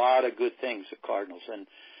do a lot of good things, the Cardinals.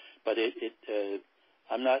 But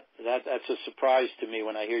I'm not. That's a surprise to me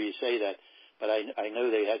when I hear you say that. but I know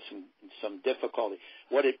they had some difficulty.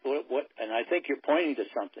 And I think you're pointing to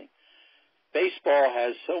something. Baseball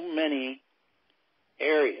has so many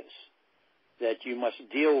areas that you must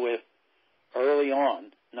deal with early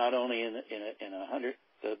on, not only in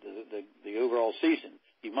the overall season.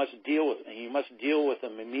 You must deal with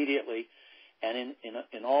them immediately, and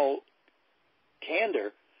in all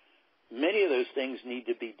candor, many of those things need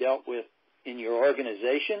to be dealt with in your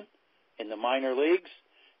organization, in the minor leagues,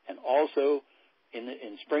 and also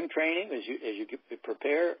in spring training as you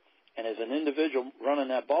prepare. And as an individual running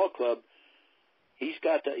that ball club, he's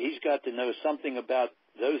got to know something about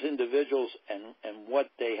those individuals and what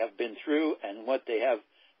they have been through and what they have,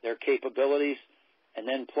 their capabilities, and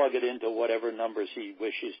then plug it into whatever numbers he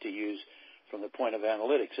wishes to use from the point of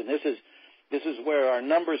analytics. And this is where our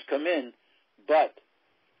numbers come in. But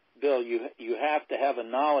Bill, you have to have a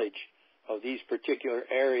knowledge of these particular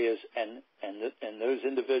areas and those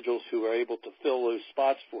individuals who are able to fill those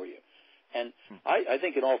spots for you. And I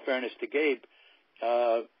think, in all fairness to Gabe,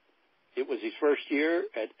 it was his first year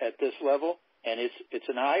at this level, and it's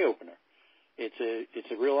an eye opener. It's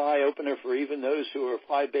a real eye opener for even those who are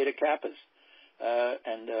Phi Beta Kappas. I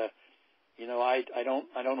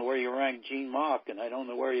don't know where you rank Gene Mock, and I don't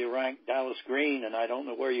know where you rank Dallas Green, and I don't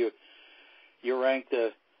know where you rank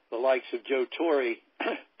the likes of Joe Torre,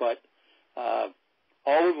 but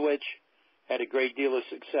all of which had a great deal of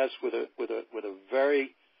success with a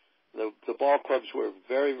very the ball clubs were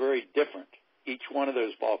very, very different, each one of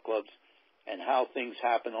those ball clubs, and how things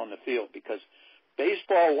happen on the field, because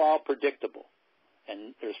baseball, while predictable,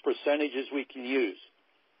 and there's percentages we can use,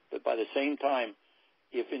 but by the same time,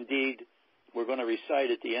 if indeed we're going to recite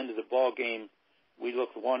at the end of the ball game, we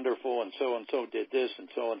looked wonderful and so did this and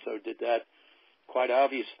so did that, quite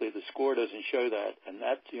obviously the score doesn't show that, and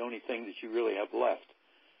that's the only thing that you really have left.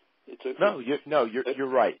 You're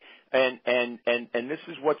right, and this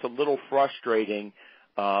is what's a little frustrating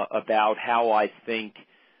about how I think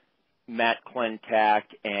Matt Klentak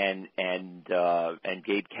and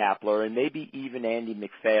Gabe Kapler and maybe even Andy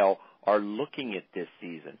McPhail are looking at this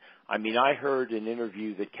season. I mean, I heard an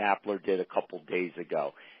interview that Kapler did a couple days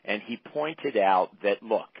ago, and he pointed out that,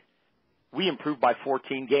 look, we improved by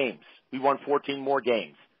 14 games. We won 14 more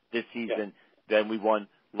games this season than we won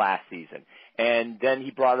last season. And then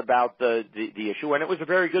he brought about the issue, and it was a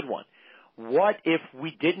very good one. What if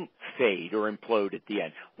we didn't fade or implode at the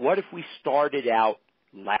end? What if we started out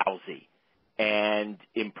lousy and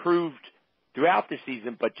improved throughout the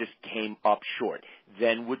season but just came up short?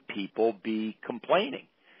 Then would people be complaining?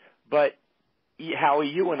 But, Howie,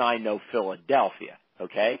 you and I know Philadelphia,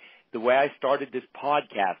 okay? The way I started this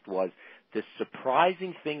podcast was the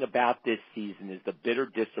surprising thing about this season is the bitter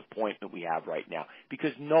disappointment we have right now,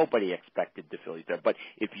 because nobody expected the Phillies there. But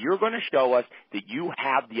if you're going to show us that you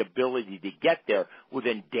have the ability to get there, well,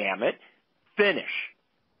 then damn it, finish.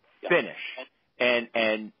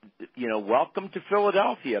 And welcome to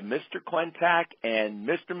Philadelphia, Mr. Klentak and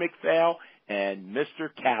Mr. McPhail and Mr.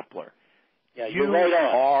 Kapler. Yeah, you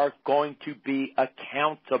are going to be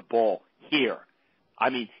accountable here. I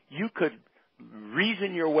mean, you could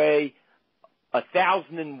reason your way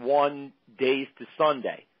 1,001 days to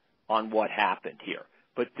Sunday on what happened here.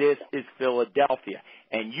 But this is Philadelphia,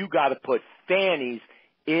 and you got to put fannies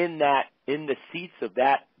in the seats of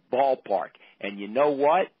that ballpark. And you know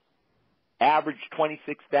what? Average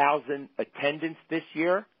 26,000 attendance this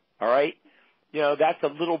year. All right, that's a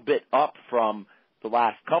little bit up from the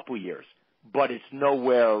last couple years, but it's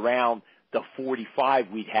nowhere around the 45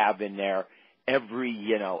 we'd have in there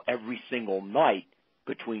every single night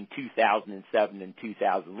between 2007 and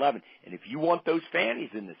 2011. And if you want those fannies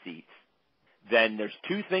in the seats, then there's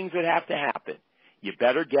two things that have to happen. You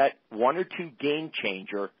better get one or two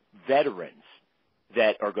game-changer veterans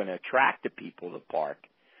that are going to attract the people to the park,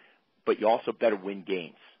 but you also better win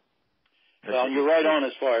games. Well, you're right on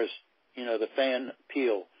as far as, the fan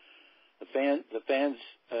appeal. The fans,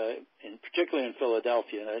 particularly in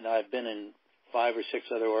Philadelphia, and I've been in 5 or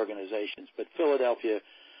 6 other organizations, but Philadelphia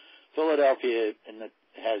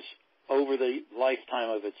has, over the lifetime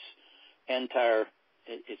of its entire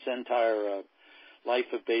life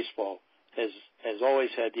of baseball, has always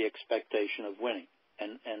had the expectation of winning.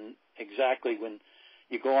 And exactly when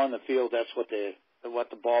you go on the field, that's what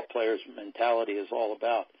the ball players' mentality is all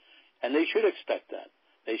about. And they should expect that.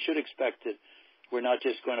 They should expect that we're not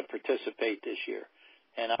just going to participate this year.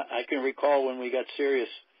 And I can recall when we got serious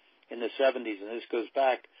in the 70s, and this goes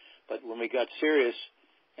back, but when we got serious,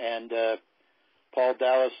 and Paul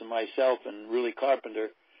Dallas and myself and Ruly Carpenter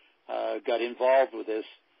got involved with this,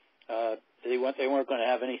 they weren't going to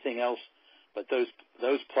have anything else but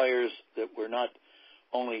those players that were not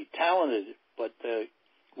only talented but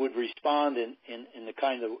would respond in the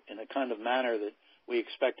kind of manner that we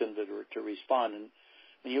expect them to respond. And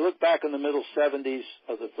when you look back in the middle 70s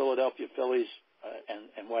of the Philadelphia Phillies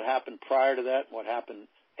and what happened prior to that, what happened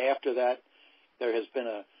after that, there has been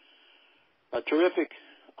a terrific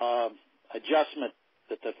adjustment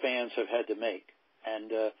that the fans have had to make,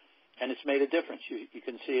 and it's made a difference. You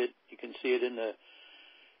can see it. You can see it in the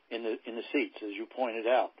seats, as you pointed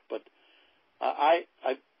out. But I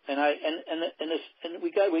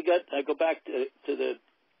go back to the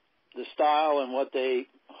style and what they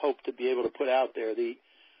hope to be able to put out there. You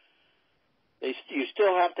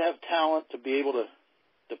still have to have talent to be able to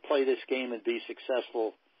play this game and be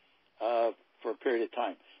successful for a period of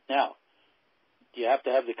time. Now, you have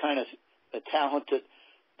to have the kind of the talent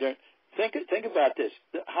that think about this.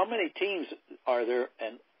 How many teams are there?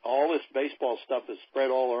 And all this baseball stuff is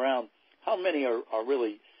spread all around. How many are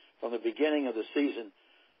really, from the beginning of the season,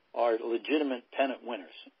 are legitimate pennant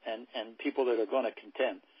winners and people that are going to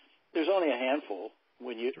contend? There's only a handful.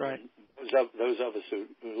 When those of us who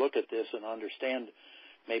look at this and understand,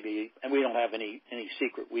 maybe, and we don't have any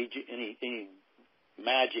secret, any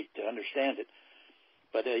magic to understand it,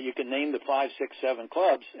 but you can name the 5, 6, 7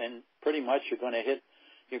 clubs, and pretty much you're going to hit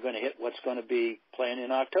what's going to be playing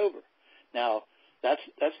in October. Now, that's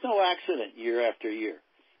no accident year after year,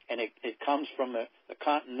 and it comes from the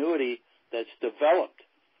continuity that's developed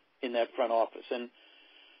in that front office. And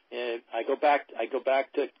I go back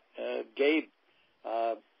to Gabe.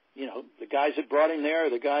 The guys that brought him there are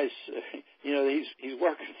the guys he's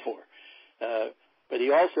working for. But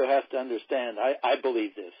he also has to understand. I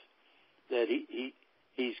believe this, that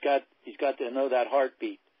he's got to know that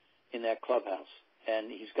heartbeat in that clubhouse,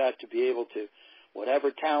 and he's got to be able to,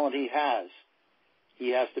 whatever talent he has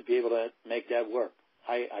to be able to make that work.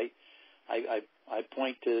 I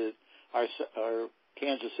point to our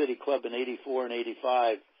Kansas City club in '84 and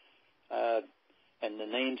 '85, and the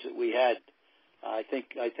names that we had. I think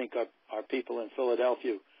our people in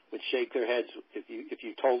Philadelphia would shake their heads if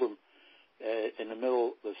you told them in the middle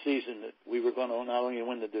of the season that we were going to not only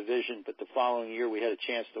win the division, but the following year we had a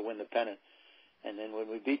chance to win the pennant. And then when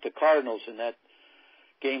we beat the Cardinals in that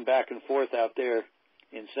game back and forth out there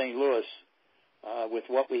in St. Louis, with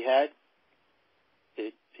what we had,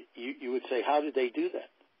 you would say, how did they do that?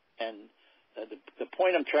 And the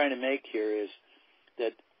point I'm trying to make here is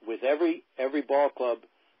that with every ball club,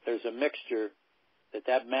 there's a mixture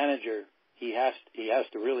that manager he has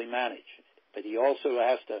to really manage, but he also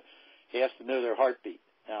has to know their heartbeat.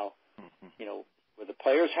 Now, were the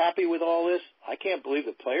players happy with all this? I can't believe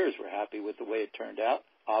the players were happy with the way it turned out,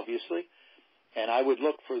 obviously, and I would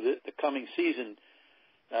look for the coming season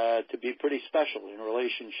to be pretty special in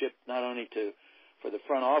relationship not only for the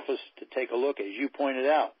front office to take a look, as you pointed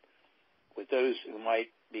out, with those who might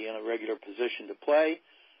be in a regular position to play,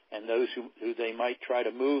 and those who they might try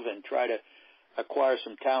to move and try to acquire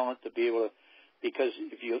some talent to be able to, because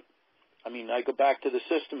I go back to the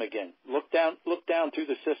system again. Look down through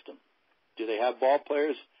the system. Do they have ball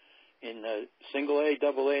players in single A,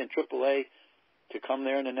 double A, and triple A to come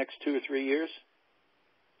there in the next 2 or 3 years?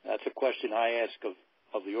 That's a question I ask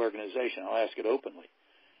of the organization. I'll ask it openly.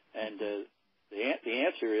 And the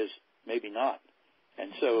answer is maybe not.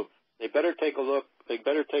 And so they better take a look. They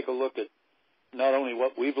better take a look at not only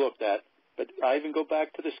what we've looked at, but I even go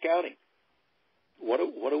back to the scouting. What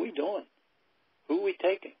are we doing? Who are we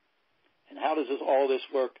taking? And how does all this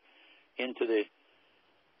work into the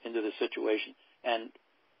situation? And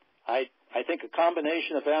I think a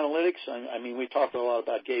combination of analytics. I mean, we talked a lot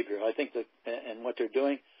about Gabe here. I think that and what they're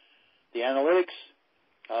doing, the analytics.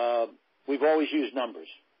 We've always used numbers,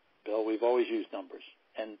 Bill. We've always used numbers,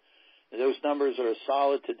 and those numbers are as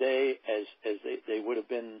solid today as they would have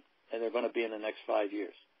been, and they're going to be in the next 5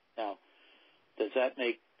 years. Now, does that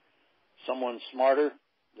make someone smarter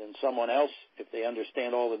than someone else if they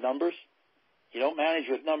understand all the numbers? You don't manage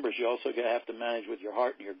with numbers. You also have to manage with your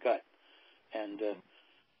heart and your gut. And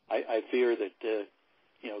I fear that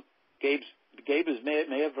Gabe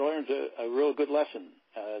may have learned a real good lesson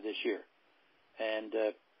this year, and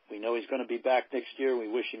we know he's going to be back next year. We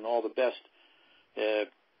wish him all the best, and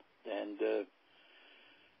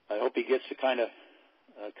I hope he gets the kind of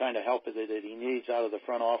help that he needs out of the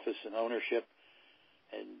front office and ownership,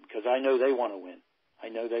 and because I know they want to win. I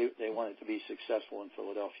know they want it to be successful in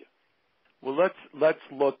Philadelphia. Well, let's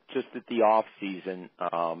look just at the off season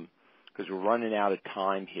because we're running out of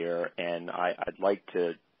time here, and I'd like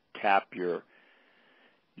to tap your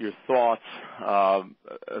thoughts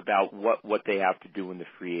about what they have to do in the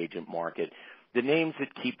free agent market. The names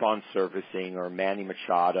that keep on surfacing are Manny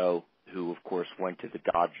Machado, who of course went to the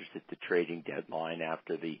Dodgers at the trading deadline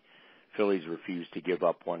after the Phillies refused to give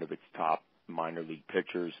up one of its top minor league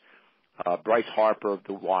pitchers. Bryce Harper of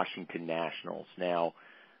the Washington Nationals. Now,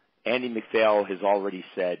 Andy McPhail has already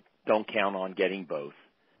said, don't count on getting both.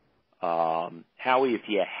 Howie, if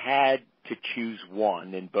you had to choose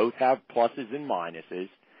one, and both have pluses and minuses,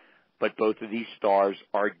 but both of these stars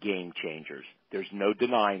are game changers. There's no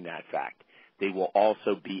denying that fact. They will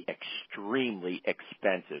also be extremely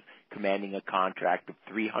expensive, commanding a contract of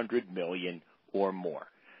 $300 million or more.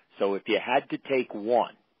 So if you had to take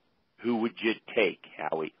one, who would you take,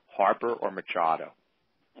 Howie, Harper or Machado?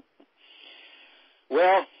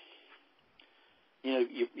 Well,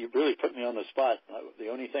 you really put me on the spot. The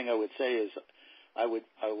only thing I would say is I would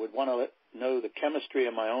want to know the chemistry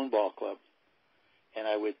of my own ball club, and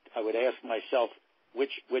I would ask myself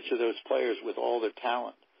which of those players with all their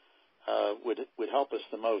talent would help us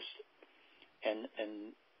the most, and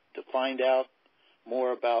to find out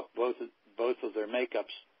more about both of their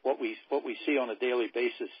makeups. What we see on a daily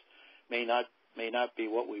basis may not be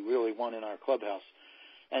what we really want in our clubhouse.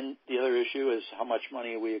 And the other issue is how much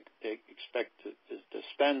money we expect to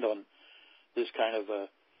spend on this kind of a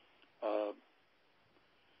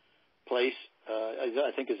place.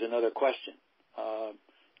 I think is another question.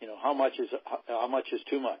 How much is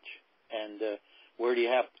too much, and where do you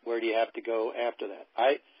have to go after that?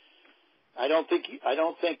 I don't think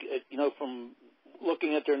from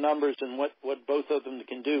looking at their numbers and what both of them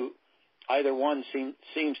can do, either one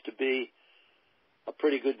seems to be a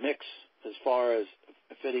pretty good mix as far as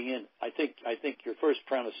fitting in. I think your first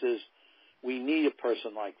premise is we need a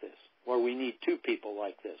person like this, or we need two people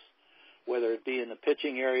like this, whether it be in the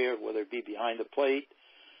pitching area, whether it be behind the plate,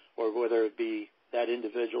 or whether it be that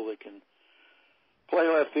individual that can play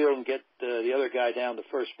left field and get the other guy down to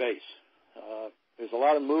first base. There's a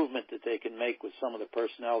lot of movement that they can make with some of the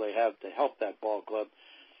personnel they have to help that ball club.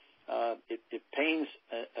 It pains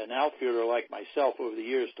an outfielder like myself over the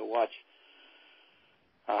years to watch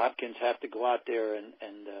Hopkins have to go out there and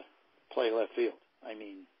play left field. I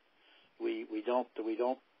mean, we don't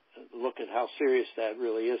look at how serious that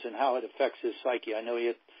really is and how it affects his psyche. I know he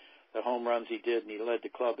hit the home runs he did, and he led the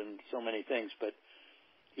club in so many things, but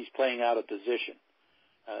he's playing out of position.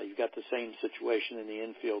 You've got the same situation in the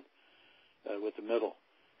infield with the middle,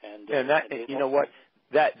 and that you know what,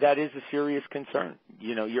 that is a serious concern.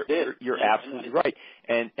 You're absolutely right,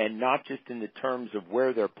 and not just in the terms of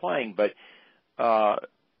where they're playing, but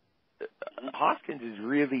Hoskins has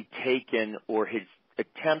really taken, or has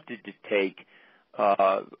attempted to take,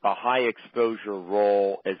 a high exposure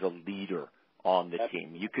role as a leader on the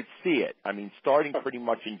team. You could see it. I mean, starting pretty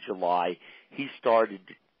much in July, he started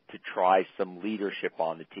to try some leadership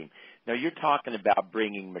on the team. Now, you're talking about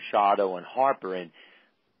bringing Machado and Harper in.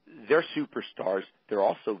 They're superstars. They're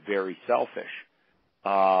also very selfish.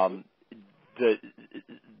 The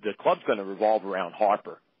club's going to revolve around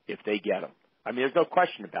Harper if they get him. I mean, there's no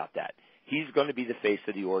question about that. He's going to be the face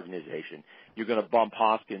of the organization. You're going to bump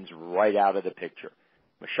Hoskins right out of the picture.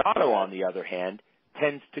 Machado, on the other hand,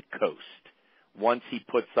 tends to coast. Once he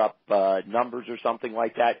puts up numbers or something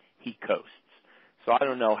like that, he coasts. So I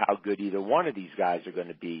don't know how good either one of these guys are going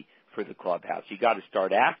to be for the clubhouse. You got to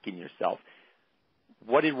start asking yourself,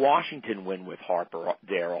 what did Washington win with Harper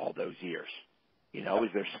there all those years? Is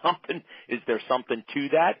there something to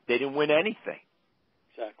that? They didn't win anything.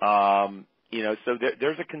 Exactly. So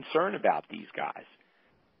there's a concern about these guys.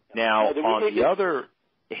 Now, on the other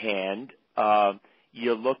hand,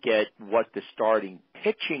 you look at what the starting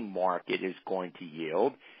pitching market is going to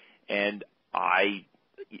yield, and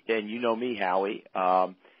you know me, Howie,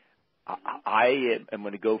 I am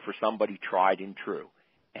going to go for somebody tried and true.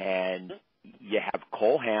 And you have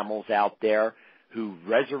Cole Hamels out there who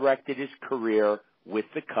resurrected his career with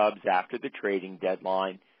the Cubs after the trading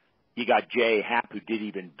deadline. You got J.A. Happ, who did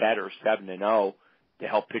even better, 7-0, to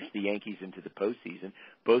help pitch the Yankees into the postseason.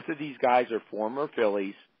 Both of these guys are former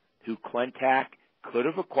Phillies who Klentak could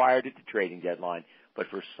have acquired at the trading deadline, but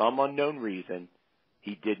for some unknown reason,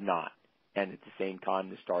 he did not. And at the same time,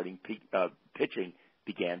 the starting pitching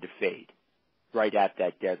began to fade right at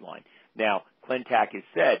that deadline. Now, Klentak has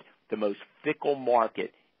said the most fickle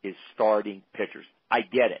market is starting pitchers. I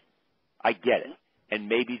get it. And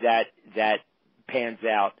maybe that pans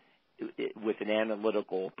out with an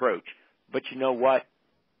analytical approach. But you know what?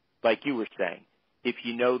 Like you were saying, if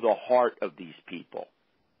you know the heart of these people,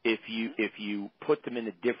 if you put them in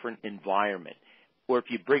a different environment, or if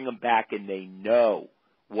you bring them back and they know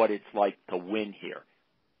what it's like to win here,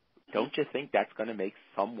 don't you think that's going to make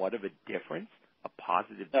somewhat of a difference, a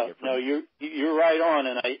positive difference? No, you're right on,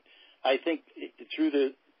 and I think through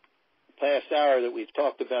the past hour that we've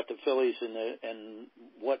talked about the Phillies and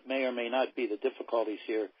what may or may not be the difficulties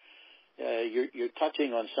here, you're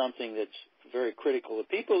touching on something that's very critical. The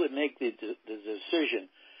people that make the decision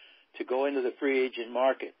to go into the free agent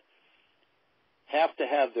market have to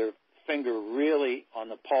have their finger really on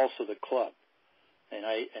the pulse of the club, and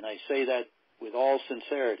I say that with all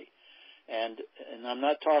sincerity. And I'm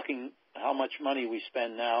not talking how much money we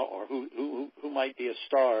spend now, or who might be a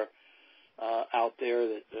star out there,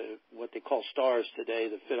 that what they call stars today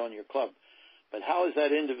that fit on your club. But how is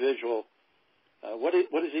that individual? What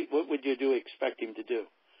would you expect him to do?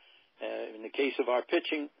 In the case of our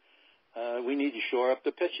pitching, we need to shore up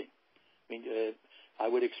the pitching. I mean, I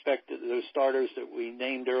would expect that those starters that we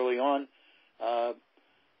named early on,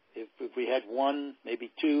 if we had one,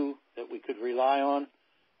 maybe two that we could rely on,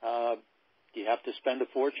 do you have to spend a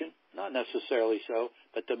fortune? Not necessarily so,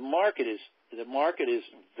 but the market is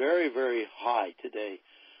very, very high today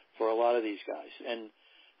for a lot of these guys,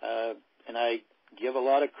 and I give a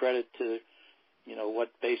lot of credit to what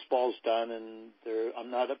baseball's done, and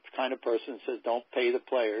I'm not a kind of person that says don't pay the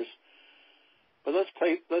players, but let's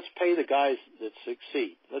pay the guys that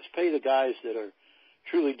succeed. Let's pay the guys that are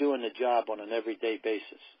truly doing the job on an everyday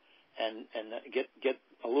basis, and get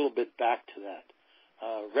a little bit back to that.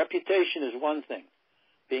 Reputation is one thing.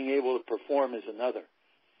 Being able to perform is another.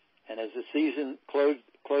 And as the season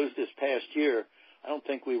closed this past year, I don't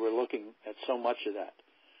think we were looking at so much of that.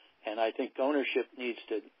 And I think ownership needs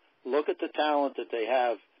to look at the talent that they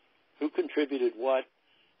have, who contributed what,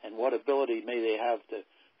 and what ability may they have to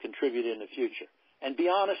contribute in the future. And be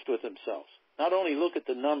honest with themselves. Not only look at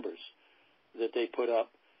the numbers that they put up,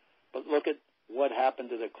 but look at what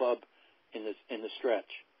happened to the club in the stretch.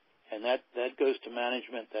 And that goes to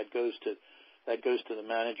management, that goes to the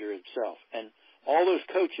manager itself. And all those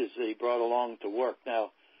coaches that he brought along to work.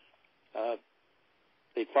 Now,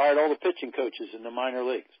 they fired all the pitching coaches in the minor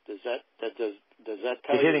leagues. Does that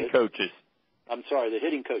tell you? The hitting coaches. I'm sorry, the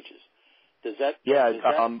hitting coaches. Does that? Yeah,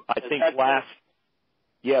 I think last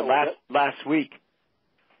week.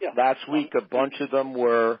 Yeah. Last week, a bunch of them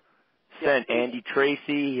were sent. Yeah. Andy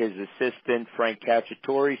Tracy, his assistant, Frank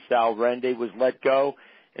Cacciatore, Sal Rende was let go,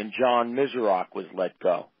 and John Miserock was let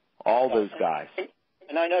go. All those guys.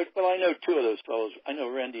 And I know two of those fellows. I know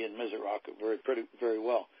Rende and Miserock very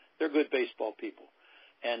well. They're good baseball people.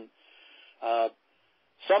 And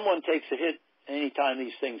someone takes a hit anytime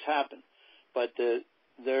these things happen. But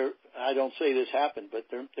I don't say this happened, but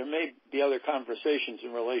there may be other conversations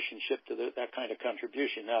in relationship to that kind of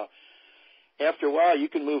contribution. Now, after a while, you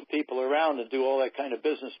can move people around and do all that kind of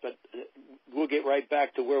business, but we'll get right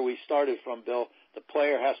back to where we started from, Bill. The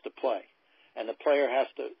player has to play, and the player has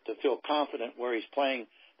to feel confident where he's playing,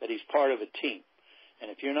 that he's part of a team.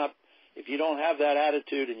 And if you don't have that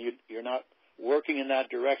attitude and you're not working in that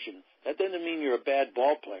direction, that doesn't mean you're a bad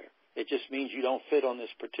ball player. It just means you don't fit on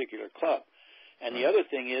this particular club. And the other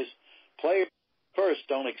thing is, players first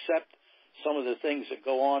don't accept some of the things that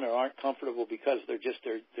go on or aren't comfortable because they're just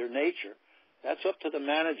their nature. That's up to the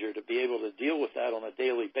manager to be able to deal with that on a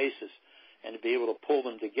daily basis and to be able to pull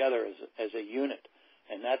them together as a unit.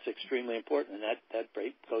 And that's extremely important, and that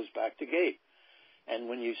goes back to Gabe. And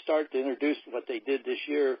when you start to introduce what they did this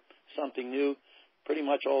year, something new, pretty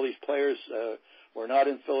much all these players were not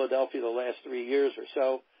in Philadelphia the last 3 years or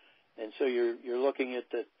so, and so you're looking at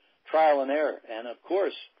the trial and error. And, of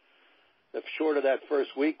course, short of that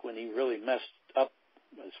first week when he really messed up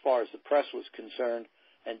as far as the press was concerned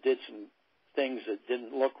and did some things that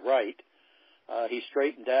didn't look right, he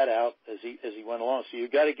straightened that out as he went along. So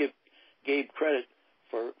you've got to give Gabe credit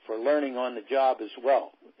for learning on the job as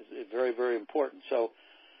well. It's very, very important. So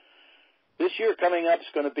this year coming up is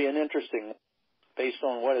going to be an interesting one based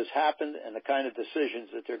on what has happened and the kind of decisions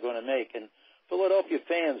that they're going to make. And Philadelphia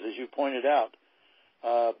fans, as you pointed out,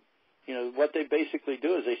 what they basically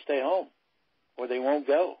do is they stay home or they won't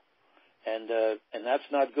go. And that's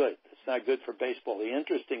not good. It's not good for baseball. The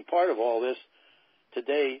interesting part of all this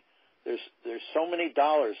today, there's so many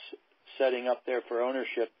dollars setting up there for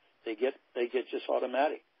ownership. They get just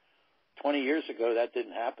automatic. 20 years ago, that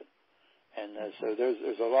didn't happen. And so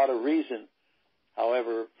there's a lot of reason.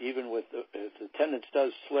 However, even if attendance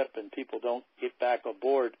does slip and people don't get back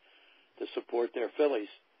aboard to support their Phillies,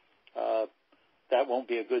 that won't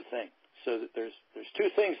be a good thing. So there's two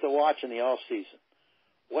things to watch in the off season.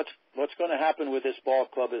 What's going to happen with this ball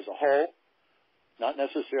club as a whole? Not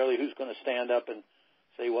necessarily who's going to stand up and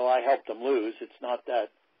say, well, I helped them lose. It's not that.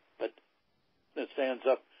 But that stands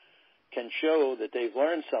up can show that they've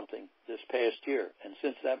learned something this past year. And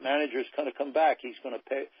since that manager's going to come back, he's going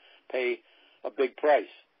to pay a big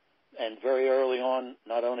price. And very early on,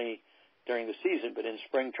 not only during the season, but in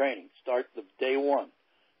spring training, start the day one.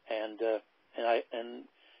 And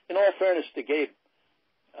in all fairness to Gabe,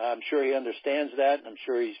 I'm sure he understands that, and I'm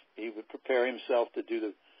sure he would prepare himself to do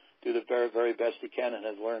the very, very best he can, and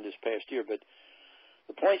has learned this past year. But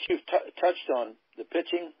the points you've touched on, the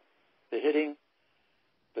pitching, the hitting,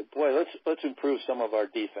 but boy, let's improve some of our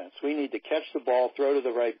defense. We need to catch the ball, throw to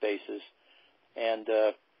the right bases, and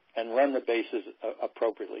run the bases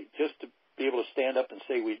appropriately. Just to be able to stand up and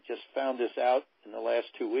say we just found this out in the last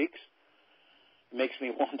 2 weeks makes me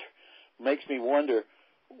wonder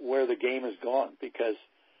where the game has gone, because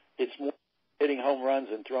it's more hitting home runs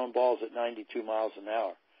and throwing balls at 92 miles an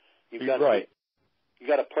hour. You've got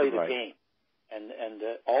to play the game, and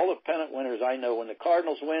all the pennant winners I know, when the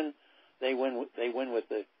Cardinals win, they win with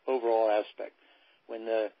the overall aspect.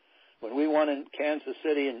 When we won in Kansas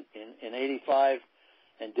City in '85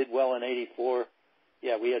 and did well in '84,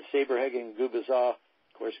 yeah, we had Saberhagen and Gubazah,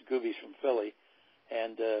 of course, Gooby's from Philly,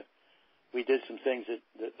 and we did some things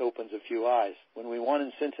that opens a few eyes. When we won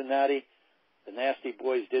in Cincinnati, the Nasty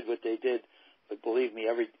Boys did what they did, but believe me,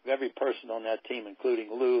 every person on that team, including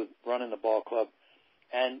Lou, running the ball club,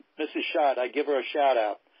 and Mrs. Schott, I give her a shout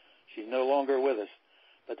out. She's no longer with us,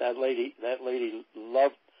 but that lady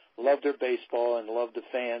loved her baseball and loved the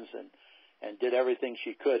fans, and did everything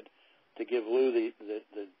she could to give Lou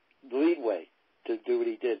the leadway to do what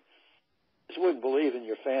he did. You just wouldn't believe, and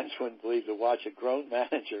your fans wouldn't believe, to watch a grown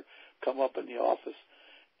manager come up in the office,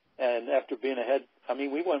 and after being ahead, I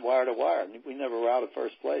mean, we went wire to wire. We never were out of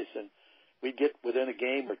first place, and we'd get within a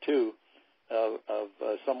game or two of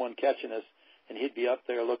someone catching us, and he'd be up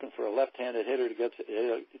there looking for a left-handed hitter to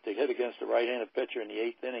hit against a right-handed pitcher in the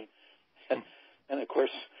eighth inning, and of course,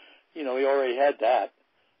 he already had that,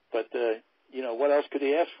 but what else could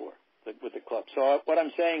he ask for with the club? So what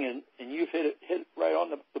I'm saying, and you've hit right on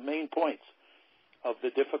the main points of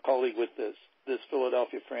the difficulty with this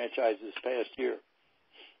Philadelphia franchise this past year.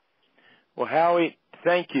 Well, Howie,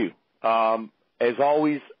 thank you. As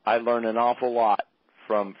always, I learn an awful lot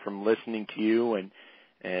from listening to you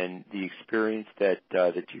and the experience that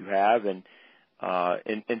you have, and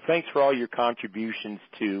thanks for all your contributions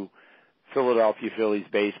to Philadelphia Phillies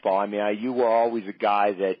baseball. I mean, you were always a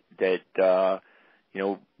guy that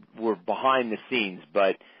were behind the scenes,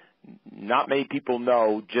 but not many people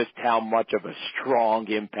know just how much of a strong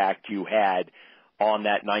impact you had on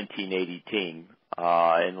that 1980 team.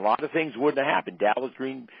 And a lot of things wouldn't have happened. Dallas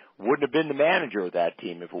Green wouldn't have been the manager of that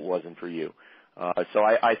team if it wasn't for you. So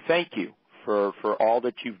I thank you for all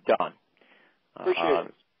that you've done. Appreciate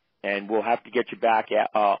it. And we'll have to get you back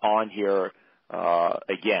on here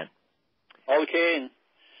again. Okay, and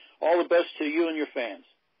all the best to you and your fans.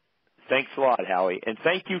 Thanks a lot, Howie. And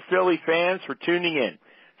thank you, Philly fans, for tuning in.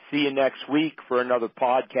 See you next week for another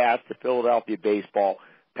podcast of Philadelphia baseball,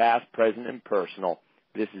 past, present, and personal.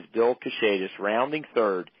 This is Bil Kashatus, rounding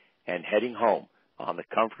third and heading home on the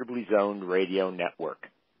Comfortably Zoned Radio Network.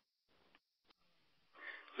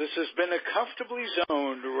 This has been a Comfortably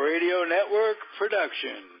Zoned Radio Network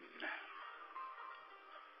production.